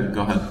for you. Okay,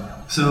 go ahead.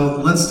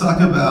 So let's talk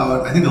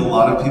about. I think a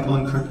lot of people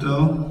in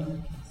crypto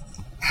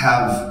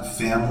have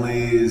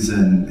families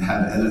and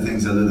have other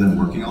things other than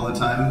working all the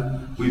time.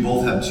 We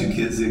both have 2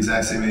 kids the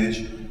exact same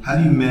age. How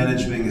do you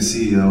manage being a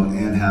CEO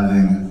and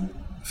having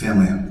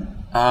family?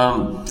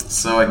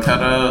 So I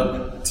cut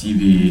out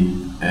TV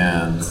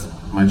and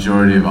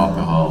majority of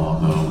alcohol,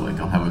 although like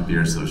I'll have a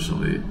beer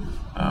socially.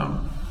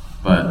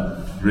 But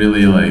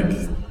really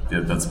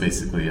that's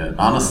basically it.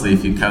 Honestly,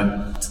 if you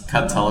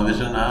cut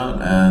television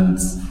out and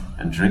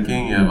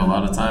drinking, you have a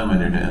lot of time on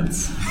your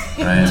hands,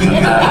 right?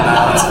 But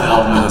now it's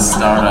filled with a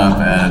startup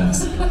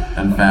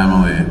and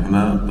family, and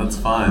that's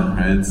fine,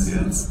 right?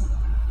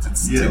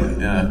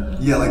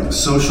 Yeah, like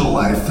social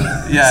life.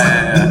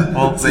 Yeah.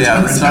 Well, so yeah,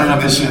 the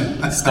startup is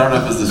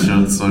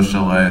the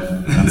social life,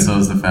 and so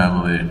is the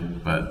family.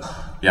 But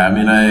yeah, I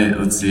mean, I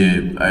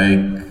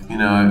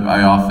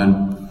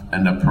often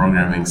end up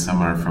programming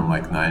somewhere from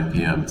like 9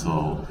 p.m.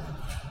 till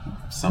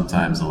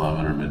sometimes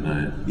 11 or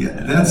midnight. Yeah,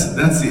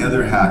 that's the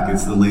other hack.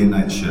 It's the late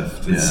night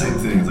shift. It's the same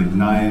thing. It's like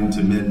 9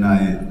 to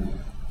midnight,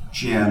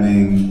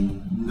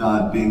 jamming,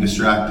 not being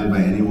distracted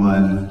by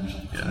anyone.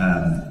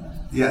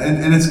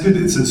 And it's good.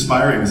 It's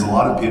inspiring because a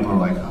lot of people are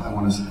like, oh,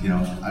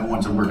 I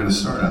want to work at a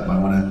startup. I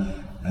want to,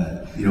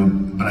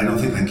 but I don't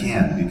think I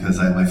can because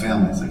I have my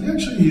family. It's like,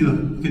 actually,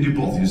 you can do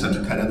both. You just have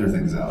to cut other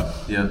things out.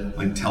 Yeah.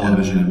 Like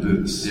television and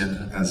booze,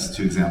 as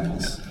 2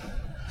 examples.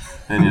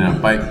 Yeah.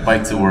 And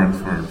bike to work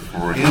for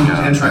working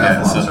out. And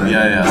triathlons, right?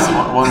 Yeah. So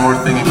one more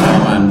thing in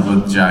common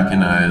with Jack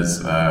and I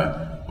is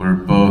we're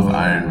both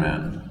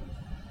Ironman.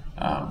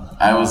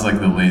 I was like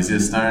the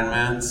laziest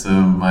Ironman, so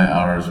my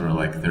hours were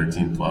like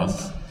 13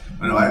 plus.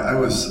 No, I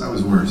was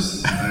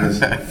worse. I was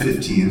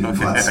 15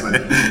 plus, but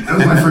that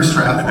was my first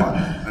triathlon.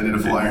 I did a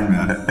full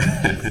Ironman.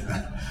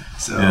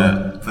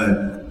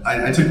 But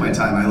I took my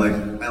time.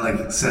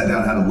 I sat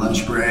down, had a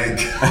lunch break.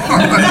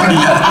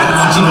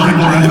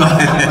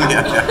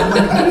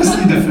 I just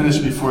need to finish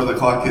before the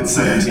clock hits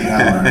 17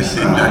 hours.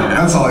 So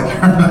that's all I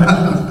care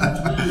about.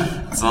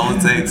 That's all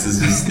it takes is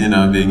just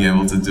being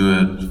able to do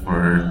it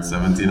for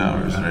 17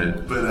 hours, right?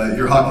 But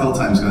your Hawk Hill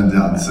time's gone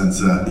down since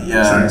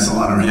starting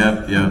Solana.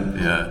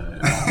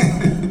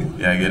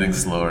 Yeah, getting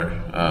slower.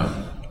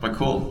 But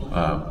cool.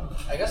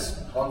 I guess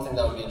one thing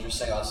that would be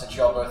interesting, since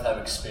you all both have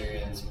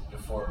experience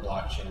before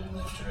blockchain and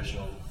like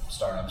traditional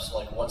startups,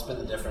 like what's been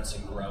the difference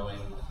in growing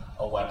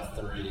a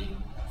Web3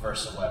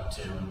 versus a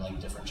Web2 and like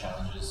different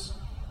challenges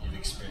you've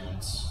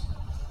experienced?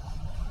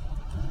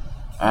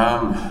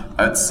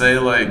 I'd say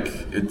like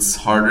it's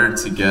harder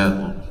to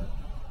get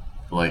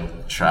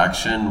like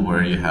traction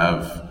where you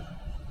have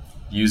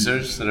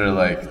users that are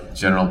like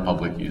general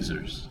public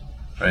users,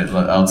 right?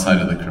 Outside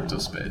of the crypto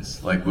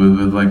space. Like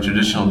with like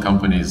traditional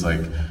companies,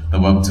 like the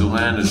Web2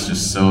 land is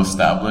just so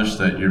established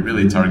that you're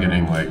really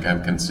targeting like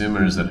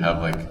consumers that have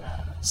like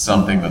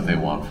something that they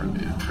want from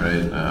you,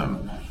 right?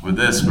 With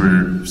this,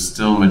 we're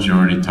still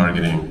majority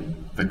targeting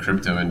the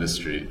crypto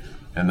industry.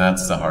 And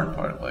that's the hard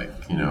part. Like,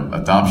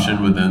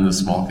 adoption within the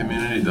small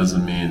community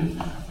doesn't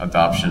mean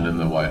adoption in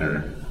the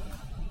wider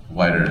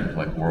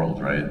like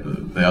world, right?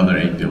 The other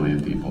 8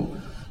 billion people.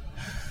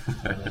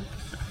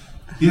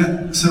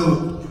 Yeah,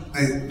 so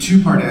a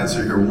 2-part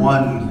answer here.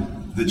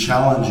 One, the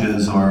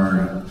challenges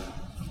are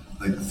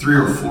like 3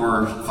 or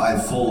 4,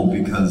 5-fold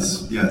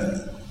because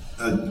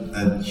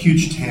a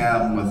huge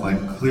TAM with like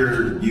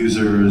clear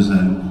users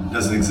and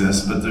doesn't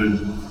exist, but there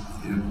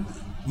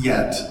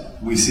yet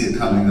we see it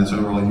coming. That's why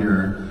we're all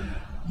here.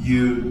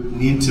 You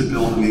need to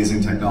build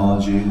amazing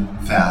technology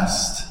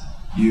fast.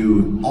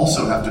 You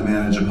also have to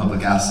manage a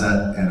public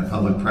asset and a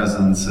public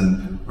presence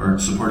or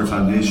support a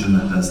foundation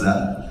that does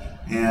that.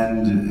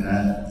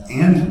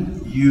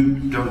 And you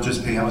don't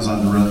just pay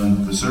Amazon to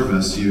run the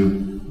service.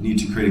 You need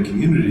to create a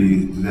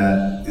community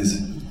that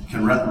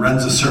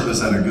runs a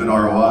service at a good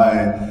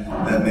ROI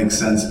that makes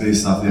sense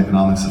based off the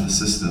economics of the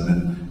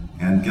system.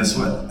 And guess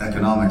what?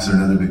 Economics are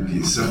another big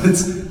piece. So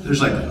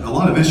there's like a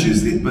lot of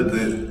issues, but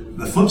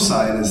the flip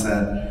side is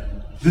that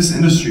this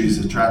industry is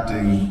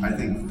attracting, I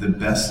think, the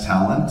best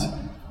talent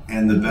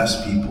and the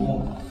best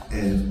people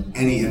in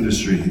any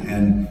industry.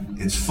 And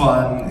it's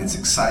fun, it's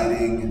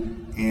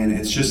exciting, and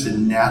it's just a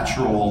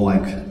natural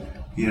light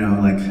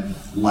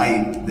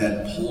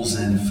that pulls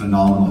in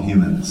phenomenal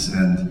humans.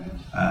 And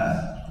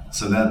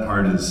so that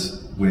part is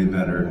way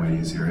better and way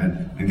easier.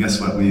 And guess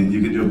what?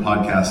 You could do a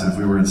podcast, and if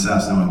we were in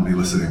SaaS, no one would be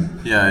listening.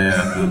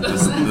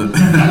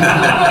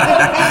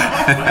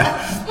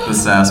 The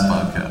SaaS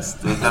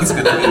podcast. That's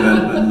going to be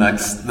the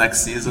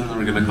next season.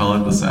 We're going to call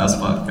it the SaaS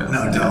podcast.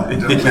 No, don't. A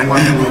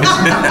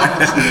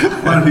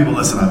lot of people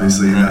listen,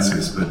 obviously, in that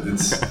space, but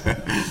it's.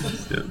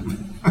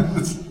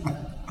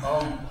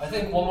 I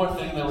think one more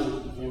thing that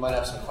we might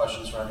have some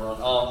questions for everyone.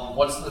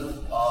 What's the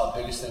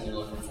biggest thing you're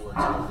looking forward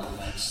to over the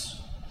next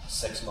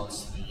 6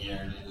 months to the year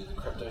in either the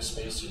crypto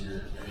space or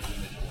your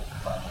individual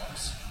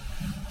projects?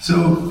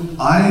 So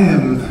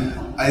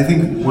I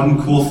think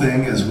one cool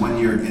thing is when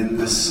you're in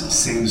this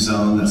same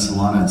zone that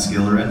Solana and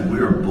SKALE are in, we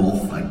are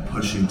both like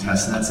pushing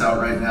testnets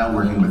out right now,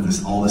 working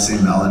with all the same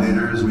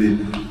validators. We're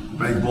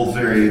both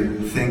very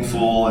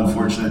thankful and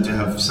fortunate to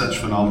have such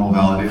phenomenal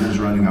validators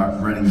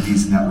running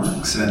these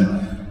networks,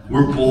 and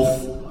we're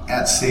both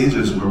at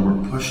stages where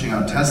we're pushing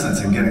out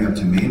testnets and getting up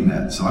to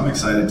mainnet. So I'm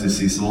excited to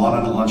see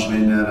Solana launch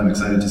mainnet. I'm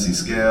excited to see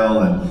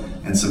SKALE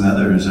and some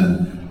others,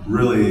 and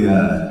really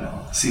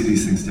see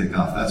these things take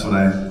off. That's what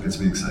gets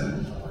me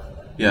excited.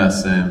 Yeah,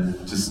 same.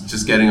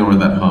 Just getting over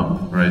that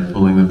hump, right?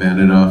 Pulling the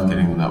Band-Aid off,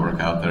 getting the network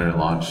out there,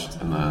 launched,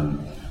 and then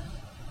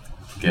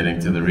getting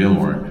to the real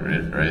work,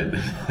 right?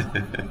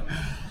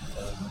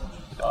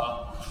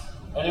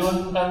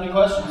 Anyone have any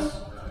questions?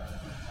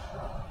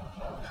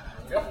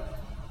 Yeah.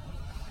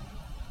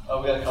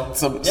 Oh, we got a couple.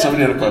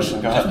 Somebody had a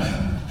question. Go ahead.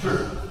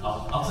 Sure.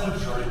 Outside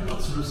of sharding,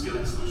 what sort of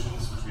scaling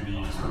solutions, which may be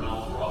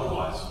experimental or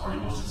otherwise, are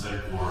you most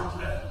excited for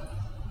today?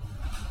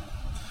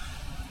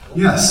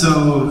 Yeah,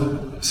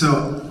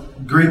 so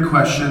great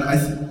question.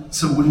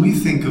 So when we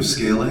think of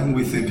scaling,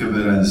 we think of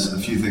it as a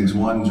few things.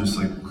 One, just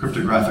like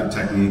cryptographic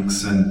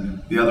techniques,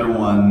 and the other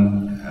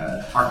one,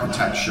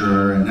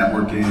 architecture and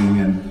networking,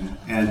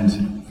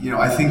 and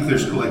I think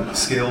there's like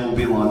SKALE will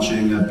be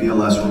launching a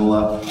BLS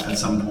rollup at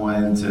some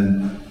point,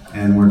 and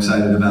we're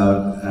excited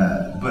about.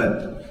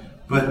 But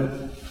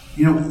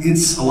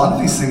it's a lot of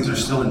these things are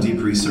still in deep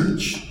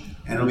research.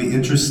 And it'll be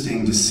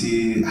interesting to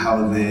see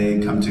how they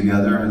come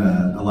together in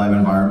a live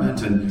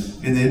environment. And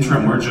in the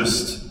interim, we're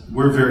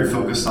very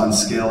focused on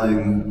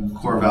scaling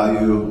core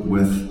value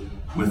with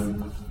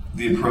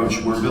the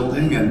approach we're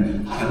building,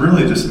 and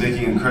really just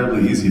making it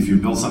incredibly easy. If you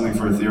build something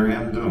for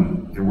Ethereum,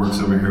 boom, it works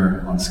over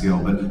here on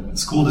SKALE. But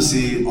it's cool to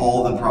see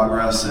all the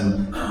progress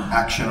and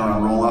action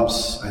around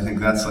rollups. I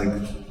think that's like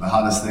the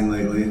hottest thing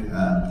lately. You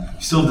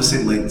still have the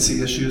same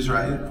latency issues,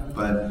 right?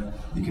 But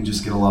you can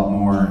just get a lot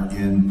more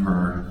in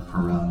per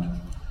round.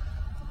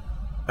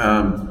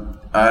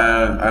 I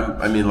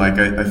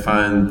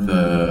find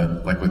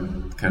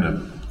with kind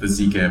of the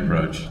ZK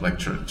approach, like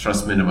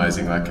trust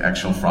minimizing, like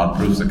actual fraud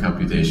proofs the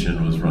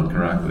computation was run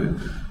correctly.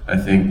 I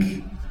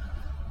think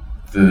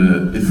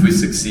if we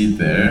succeed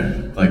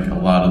there, like a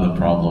lot of the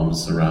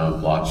problems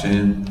around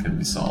blockchain can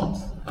be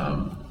solved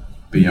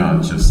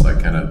beyond just like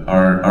kind of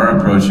our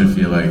approach. I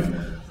feel like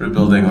we're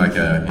building like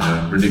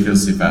a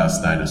ridiculously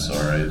fast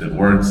dinosaur, right? It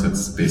works.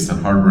 It's based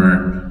on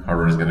hardware.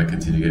 Hardware is going to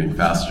continue getting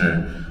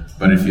faster.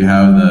 But if you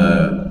have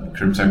the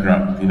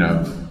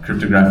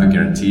cryptographic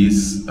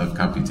guarantees of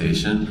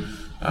computation,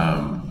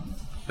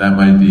 that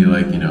might be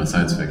like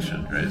science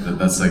fiction, right?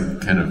 That's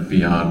like kind of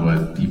beyond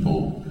what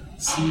people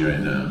see right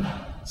now.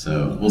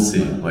 So we'll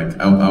see. Like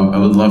I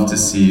would love to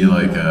see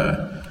like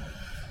a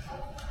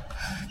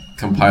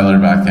compiler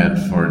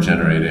backend for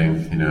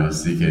generating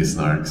ZK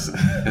snarks.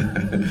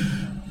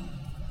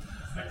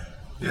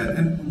 Yeah,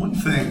 and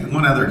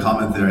one other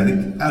comment there. I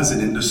think as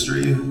an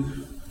industry,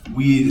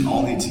 we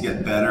all need to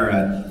get better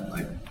at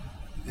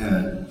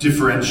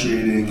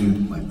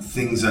differentiating like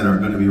things that are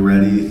going to be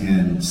ready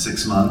in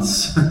 6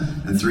 months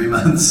and 3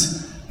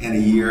 months and a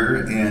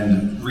year,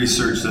 and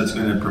research that's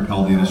going to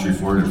propel the industry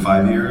forward in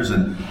 5 years.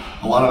 And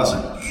a lot of us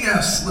are,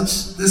 yes,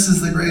 this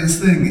is the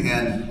greatest thing.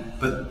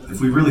 But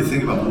if we really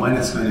think about when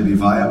it's going to be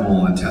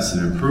viable and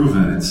tested and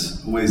proven,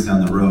 it's a ways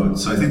down the road.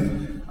 So I think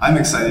I'm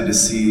excited to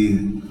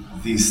see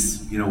these,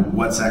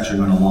 what's actually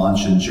going to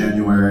launch in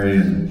January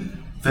and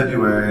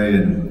February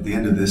and the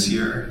end of this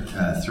year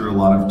through a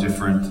lot of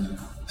different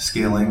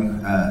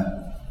scaling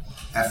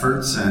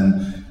efforts,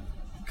 and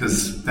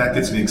because that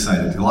gets me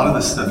excited. A lot of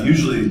this stuff,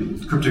 usually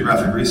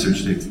cryptographic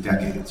research takes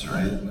decades,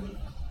 right? I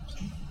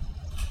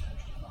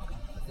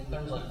think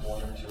there was like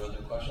one or two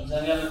other questions.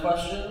 Any other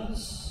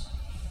questions?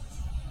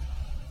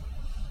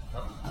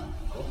 No?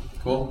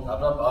 Cool.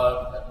 Wrap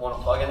up. Want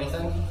to plug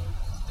anything?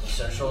 Any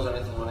socials?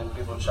 Anything you want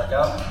people to check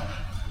out?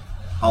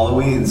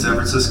 Halloween, San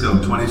Francisco,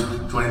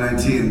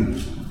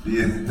 2019.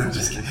 No,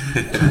 just kidding.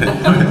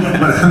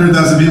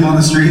 100,000 people on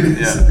the street?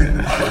 Yeah.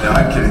 No,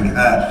 I'm kidding.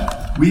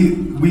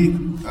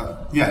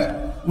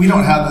 We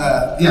don't have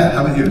that. Yeah,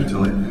 how about you,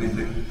 Tully?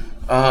 Anything?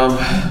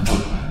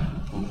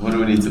 What do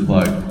we need to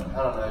plug? I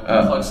don't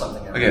know. Plug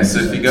something. Okay, so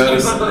if you go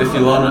to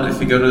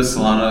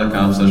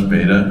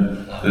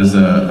solana.com/beta, there's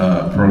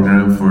a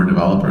program for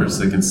developers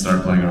that can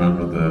start playing around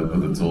with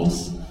the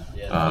tools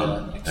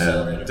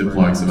and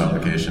deploying some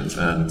applications.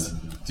 And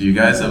do you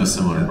guys have a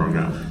similar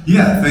program?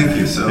 Yeah, thank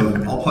you. So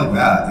I'll plug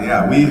that.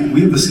 Yeah,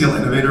 we have the SKALE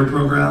Innovator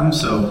program.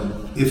 So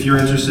if you're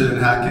interested in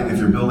hacking, if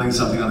you're building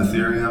something on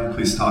Ethereum,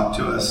 please talk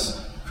to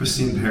us.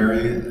 Christine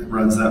Perry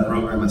runs that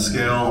program at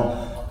SKALE.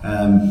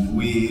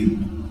 We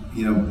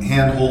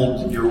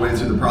handhold your way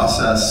through the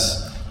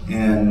process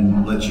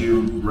and let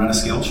you run a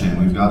SKALE chain.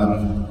 We've got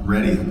them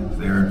ready.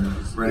 They're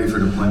ready for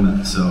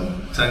deployment. So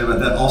excited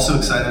about that. Also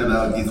excited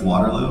about ETH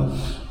Waterloo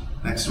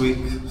next week.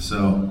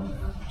 So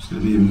it's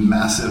going to be a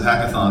massive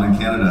hackathon in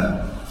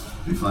Canada.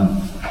 It'll be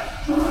fun.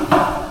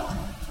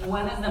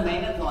 when is the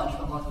mainnet launch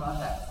for both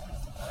projects?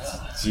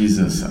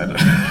 Jesus, I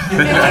don't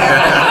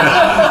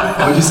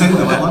What did you say?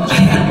 The what launch?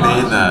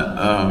 Mainnet.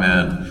 Oh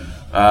man.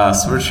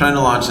 So we're trying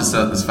to launch this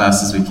as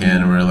fast as we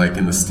can, and we're like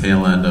in this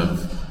tail end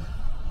of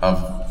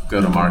go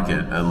to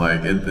market, and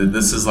like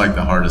this is like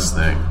the hardest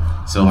thing.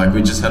 So like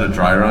we just had a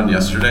dry run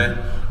yesterday,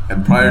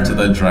 and prior to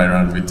that dry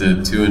run, we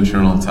did 2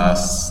 internal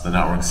tests. The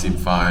network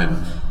seemed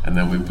fine, and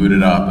then we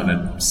booted up, and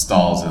it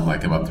stalls in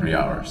like about 3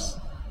 hours.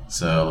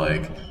 So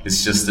like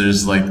it's just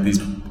there's like these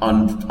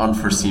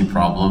unforeseen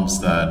problems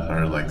that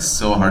are like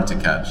so hard to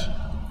catch.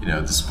 You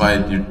know,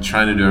 despite you're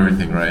trying to do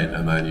everything right,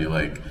 and then you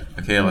like,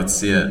 okay, let's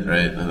see it,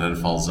 right? And then it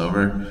falls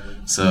over.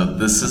 So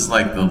this is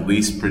like the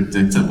least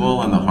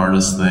predictable and the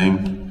hardest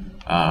thing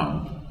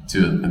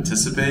to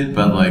anticipate.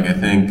 But like, I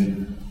think,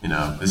 you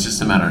know, it's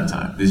just a matter of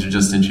time. These are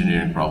just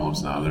engineering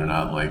problems now. They're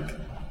not like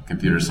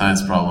computer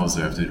science problems.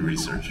 We have to do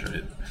research,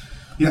 right?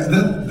 Yeah,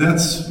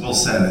 that's well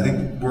said. I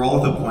think we're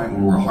all at the point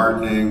where we're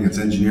hardening. It's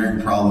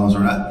engineering problems.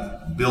 We're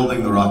not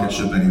building the rocket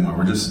ship anymore.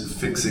 We're just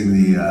fixing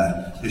the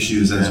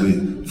issues as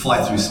we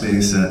fly through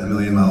space at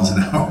 1,000,000 miles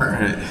an hour.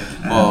 Right.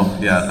 Well,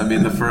 yeah. I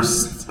mean, the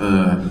first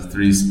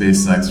 3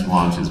 SpaceX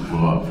launches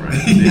blew up,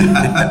 right?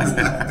 Yeah,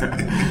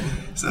 exactly.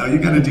 So you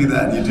got to do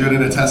that. You do it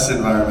in a test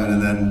environment,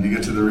 and then you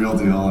get to the real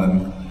deal,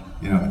 and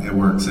you know it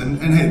works. And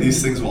hey,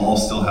 these things will all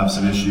still have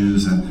some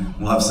issues, and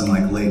we'll have some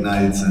like late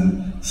nights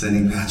and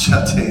sending patch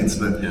updates.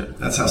 But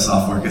that's how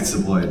software gets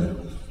deployed.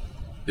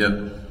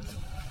 Yep.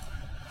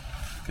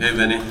 Hey,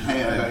 Vinny.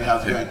 Hey,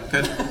 how's it going?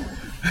 Good.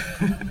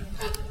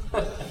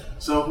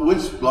 So, who do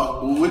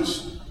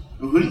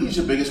you think is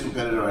your biggest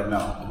competitor right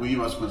now? Who are you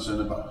most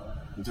concerned about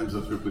in terms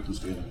of throughput and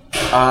scaling?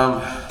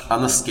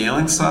 On the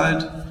scaling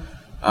side,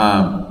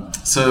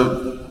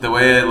 so the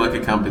way I look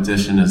at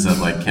competition is that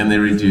like, can they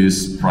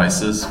reduce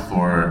prices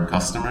for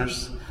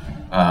customers?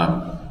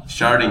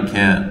 Sharding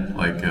can't.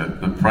 Like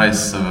the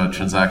price of a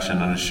transaction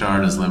on a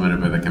shard is limited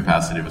by the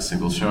capacity of a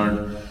single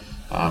shard,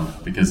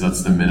 because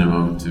that's the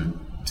minimum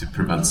to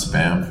prevent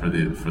spam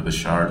for the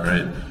shard,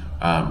 right?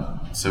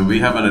 So we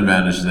have an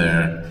advantage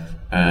there,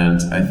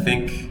 and I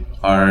think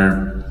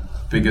our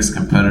biggest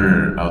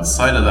competitor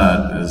outside of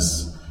that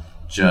is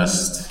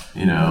just,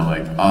 you know,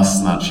 like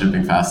us not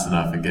shipping fast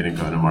enough and going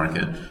to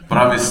market. But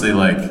obviously,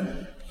 like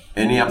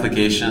any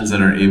applications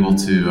that are able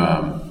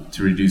to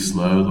reduce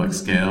load, like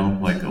SKALE,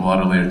 like a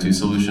lot of layer 2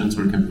 solutions,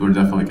 we're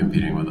definitely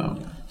competing with them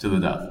to the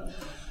death.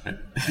 Right?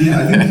 Yeah,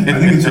 I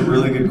think it's a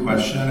really good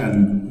question,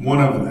 and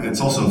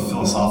it's also a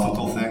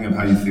philosophical thing of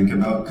how you think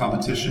about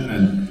competition.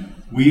 And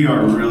we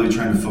are really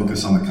trying to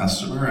focus on the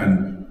customer,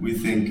 and we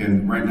think,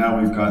 and right now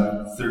we've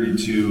got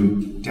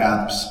 32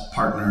 dApps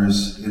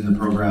partners in the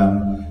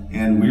program,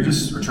 and we're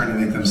trying to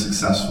make them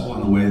successful in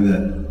the way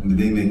that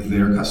they make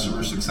their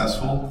customers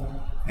successful.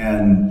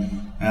 And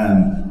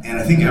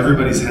I think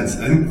everybody's heads,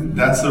 I think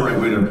that's the right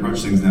way to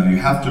approach things now. You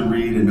have to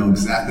read and know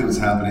exactly what's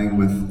happening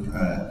with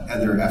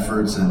other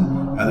efforts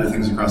and other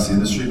things across the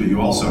industry, but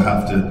you also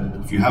have to,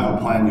 if you have a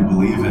plan you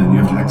believe in, you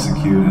have to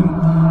execute.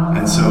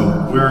 And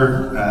so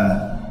we're,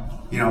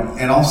 you know,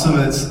 and also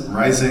it's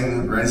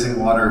rising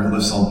water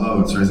lifts all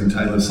boats, rising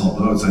tide lifts all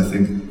boats. I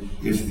think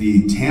if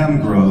the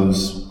TAM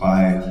grows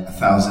by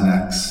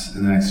 1,000x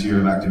in the next year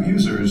of active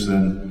users,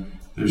 then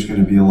there's going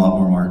to be a lot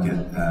more market,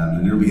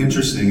 and it'll be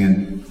interesting.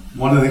 And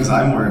one of the things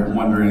I'm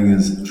wondering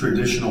is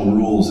traditional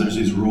rules. There's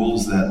these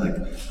rules that, like,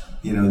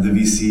 you know, the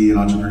VC and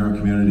entrepreneur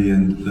community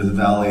and the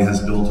Valley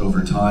has built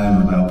over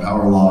time about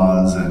power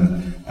laws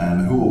and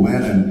who will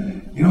win.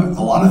 And, you know,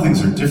 a lot of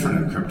things are different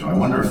in crypto. I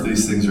wonder if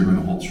these things are going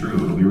to hold true.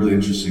 It'll be really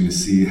interesting to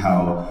see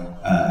how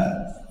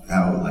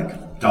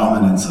like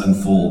dominance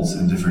unfolds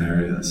in different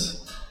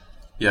areas.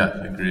 Yeah,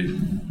 agreed.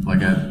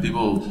 Like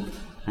people,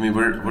 I mean,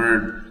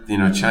 we're you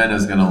know,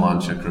 China's going to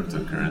launch a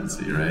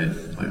cryptocurrency, right?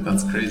 Like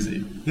that's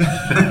crazy.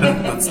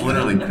 That's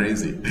literally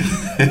crazy.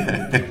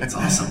 It's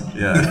awesome.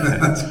 Yeah.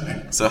 That's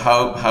great. So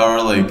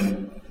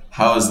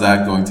how is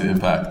that going to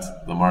impact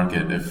the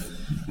market if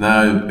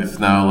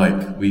now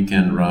like we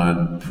can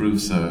run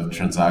proofs of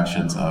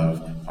transactions of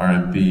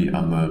RMB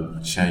on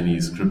the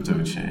Chinese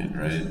crypto chain,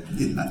 right?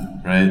 Yeah.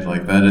 Right?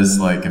 Like that is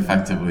like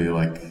effectively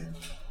like,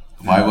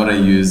 why would I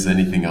use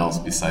anything else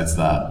besides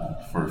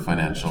that for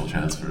financial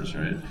transfers,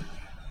 right?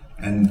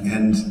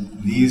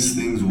 And these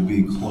things will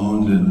be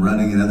cloned and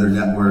running in other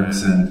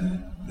networks,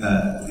 and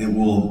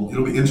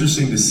it'll be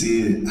interesting to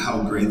see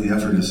how great the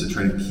effort is to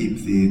try to keep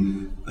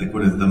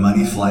the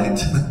money flight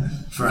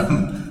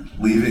from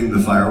leaving the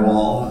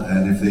firewall,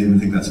 and if they even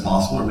think that's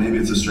possible, or maybe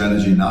it's a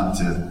strategy not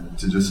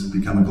to just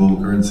become a global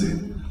currency.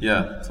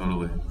 Yeah,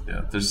 totally.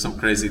 Yeah, there's some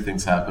crazy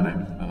things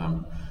happening.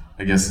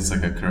 I guess it's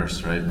like a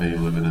curse, right? May you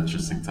live in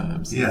interesting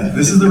times. Yeah,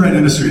 this is the right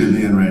industry to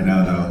be in right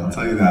now, though. I'll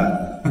tell you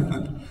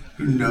that.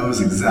 Who knows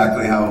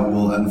exactly how it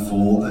will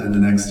unfold in the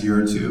next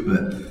year or two,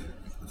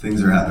 but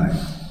things are happening.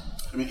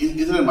 I mean,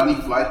 isn't it a money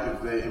flight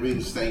if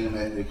everything's staying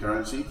in the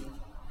currency?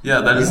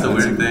 Yeah, that is the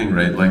weird thing,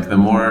 right? Like the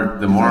more.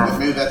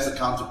 Maybe that's the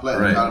counterplay.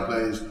 Right. The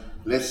counterplay is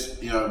let's,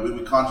 we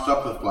can't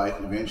stop the flight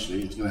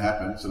eventually, it's going to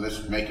happen, so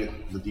let's make it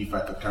the de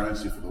facto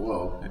currency for the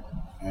world.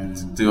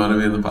 And Do you want to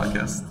be in the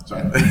podcast?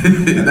 sorry.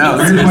 No,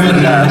 Very quick,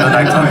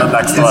 the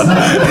next one.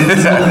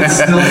 It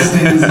still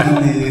stays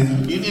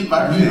in the. You need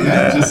environment.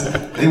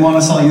 Yeah, they want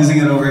us all using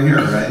it over here,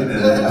 right?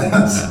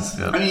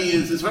 I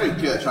mean, it's very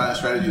clear China's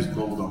strategy is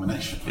global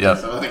domination. Yeah.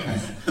 So I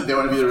think they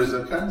want to be the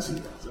reserve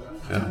currency. So.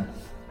 Yeah.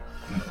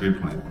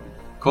 Great point.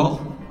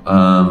 Cool.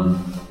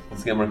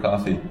 Let's get more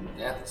coffee.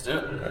 Yeah, let's do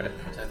it. All right.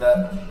 Take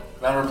that.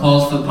 Round of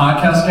applause for the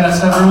podcast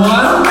guests,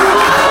 everyone.